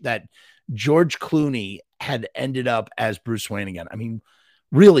George Clooney had ended up as Bruce Wayne again. I mean,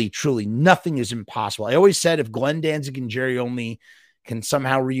 really, truly, nothing is impossible. I always said if Glenn Danzig and Jerry Only can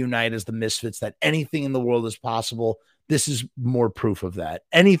somehow reunite as the Misfits, that anything in the world is possible. This is more proof of that.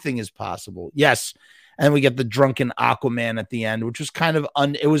 Anything is possible. Yes. And we get the drunken Aquaman at the end, which was kind of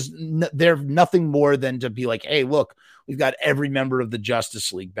there nothing more than to be like, hey, look, we've got every member of the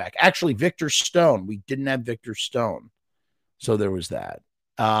Justice League back. Actually, Victor Stone. We didn't have Victor Stone. So there was that.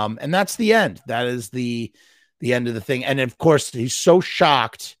 And that's the end. That is the end of the thing. And of course, he's so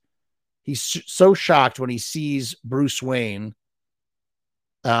shocked. He's so shocked when he sees Bruce Wayne.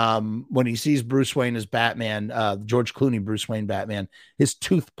 When he sees Bruce Wayne as Batman, George Clooney, Bruce Wayne, Batman, his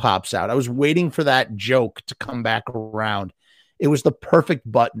tooth pops out. I was waiting for that joke to come back around. It was the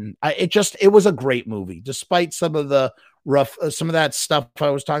perfect button. It was a great movie, despite some of the some of that stuff I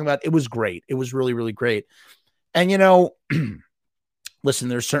was talking about. It was great. It was really, really great. And, listen,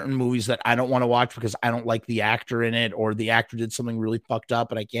 there's certain movies that I don't want to watch because I don't like the actor in it, or the actor did something really fucked up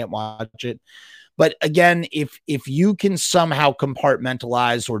and I can't watch it. But again, if you can somehow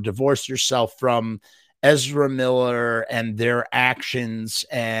compartmentalize or divorce yourself from Ezra Miller and their actions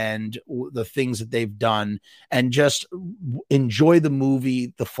and the things that they've done, and just enjoy the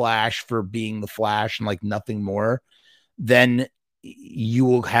movie The Flash for being The Flash and like nothing more, then you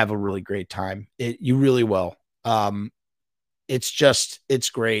will have a really great time. You really will. It's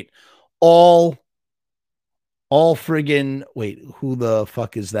great. All friggin' wait, who the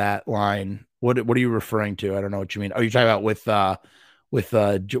fuck is that line? What are you referring to? I don't know what you mean. Oh, you're talking about with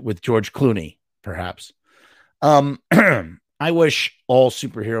George Clooney, perhaps. I wish all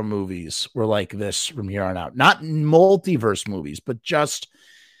superhero movies were like this from here on out. Not multiverse movies, but just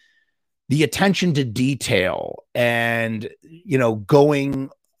the attention to detail and,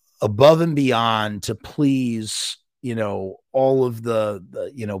 going above and beyond to please, all of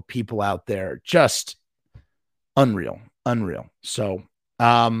the people out there. Just unreal. So,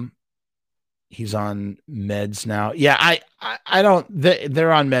 he's on meds now. Yeah, I don't.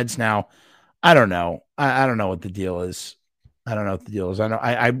 They're on meds now. I don't know. I don't know what the deal is. I know.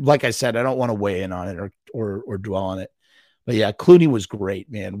 I like I said, I don't want to weigh in on it or dwell on it. But yeah, Clooney was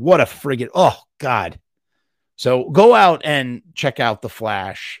great, man. What a friggin', oh God. So go out and check out The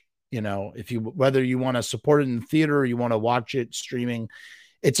Flash. Whether you want to support it in the theater or you want to watch it streaming,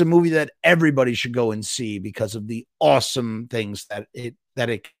 it's a movie that everybody should go and see because of the awesome things that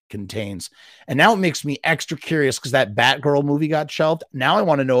it contains. And now it makes me extra curious because that Batgirl movie got shelved. Now I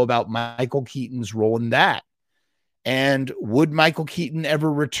want to know about Michael Keaton's role in that. And would Michael Keaton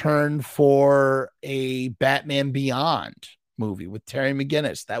ever return for a Batman Beyond movie with Terry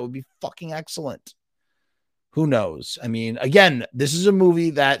McGinnis? That would be fucking excellent. Who knows? I mean, again, this is a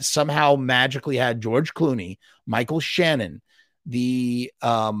movie that somehow magically had George Clooney, Michael Shannon, the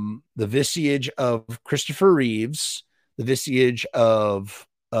visage of Christopher Reeves, the visage of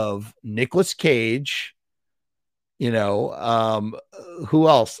Nicolas Cage, who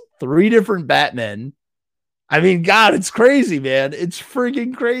else? 3 different Batmen. I mean, God, it's crazy, man. It's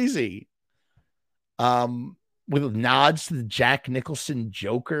freaking crazy. With nods to the Jack Nicholson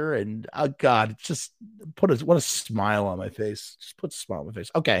Joker, and oh God, just what a smile on my face. Just put a smile on my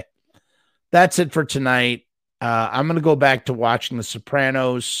face. Okay, that's it for tonight. I'm gonna go back to watching The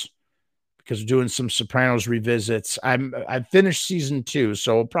Sopranos because we're doing some Sopranos revisits. I've finished season 2,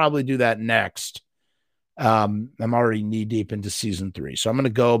 so we'll probably do that next. I'm already knee deep into season 3. So I'm going to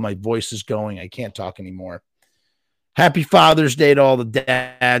go. My voice is going. I can't talk anymore. Happy Father's Day to all the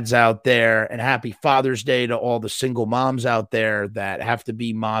dads out there, and happy Father's Day to all the single moms out there that have to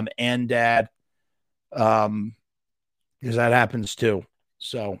be mom and dad. Because that happens too.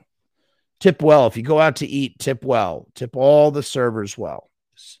 So tip well. If you go out to eat, tip well. Tip all the servers well.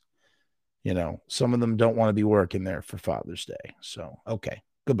 You know, some of them don't want to be working there for Father's Day. So, okay.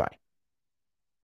 Goodbye.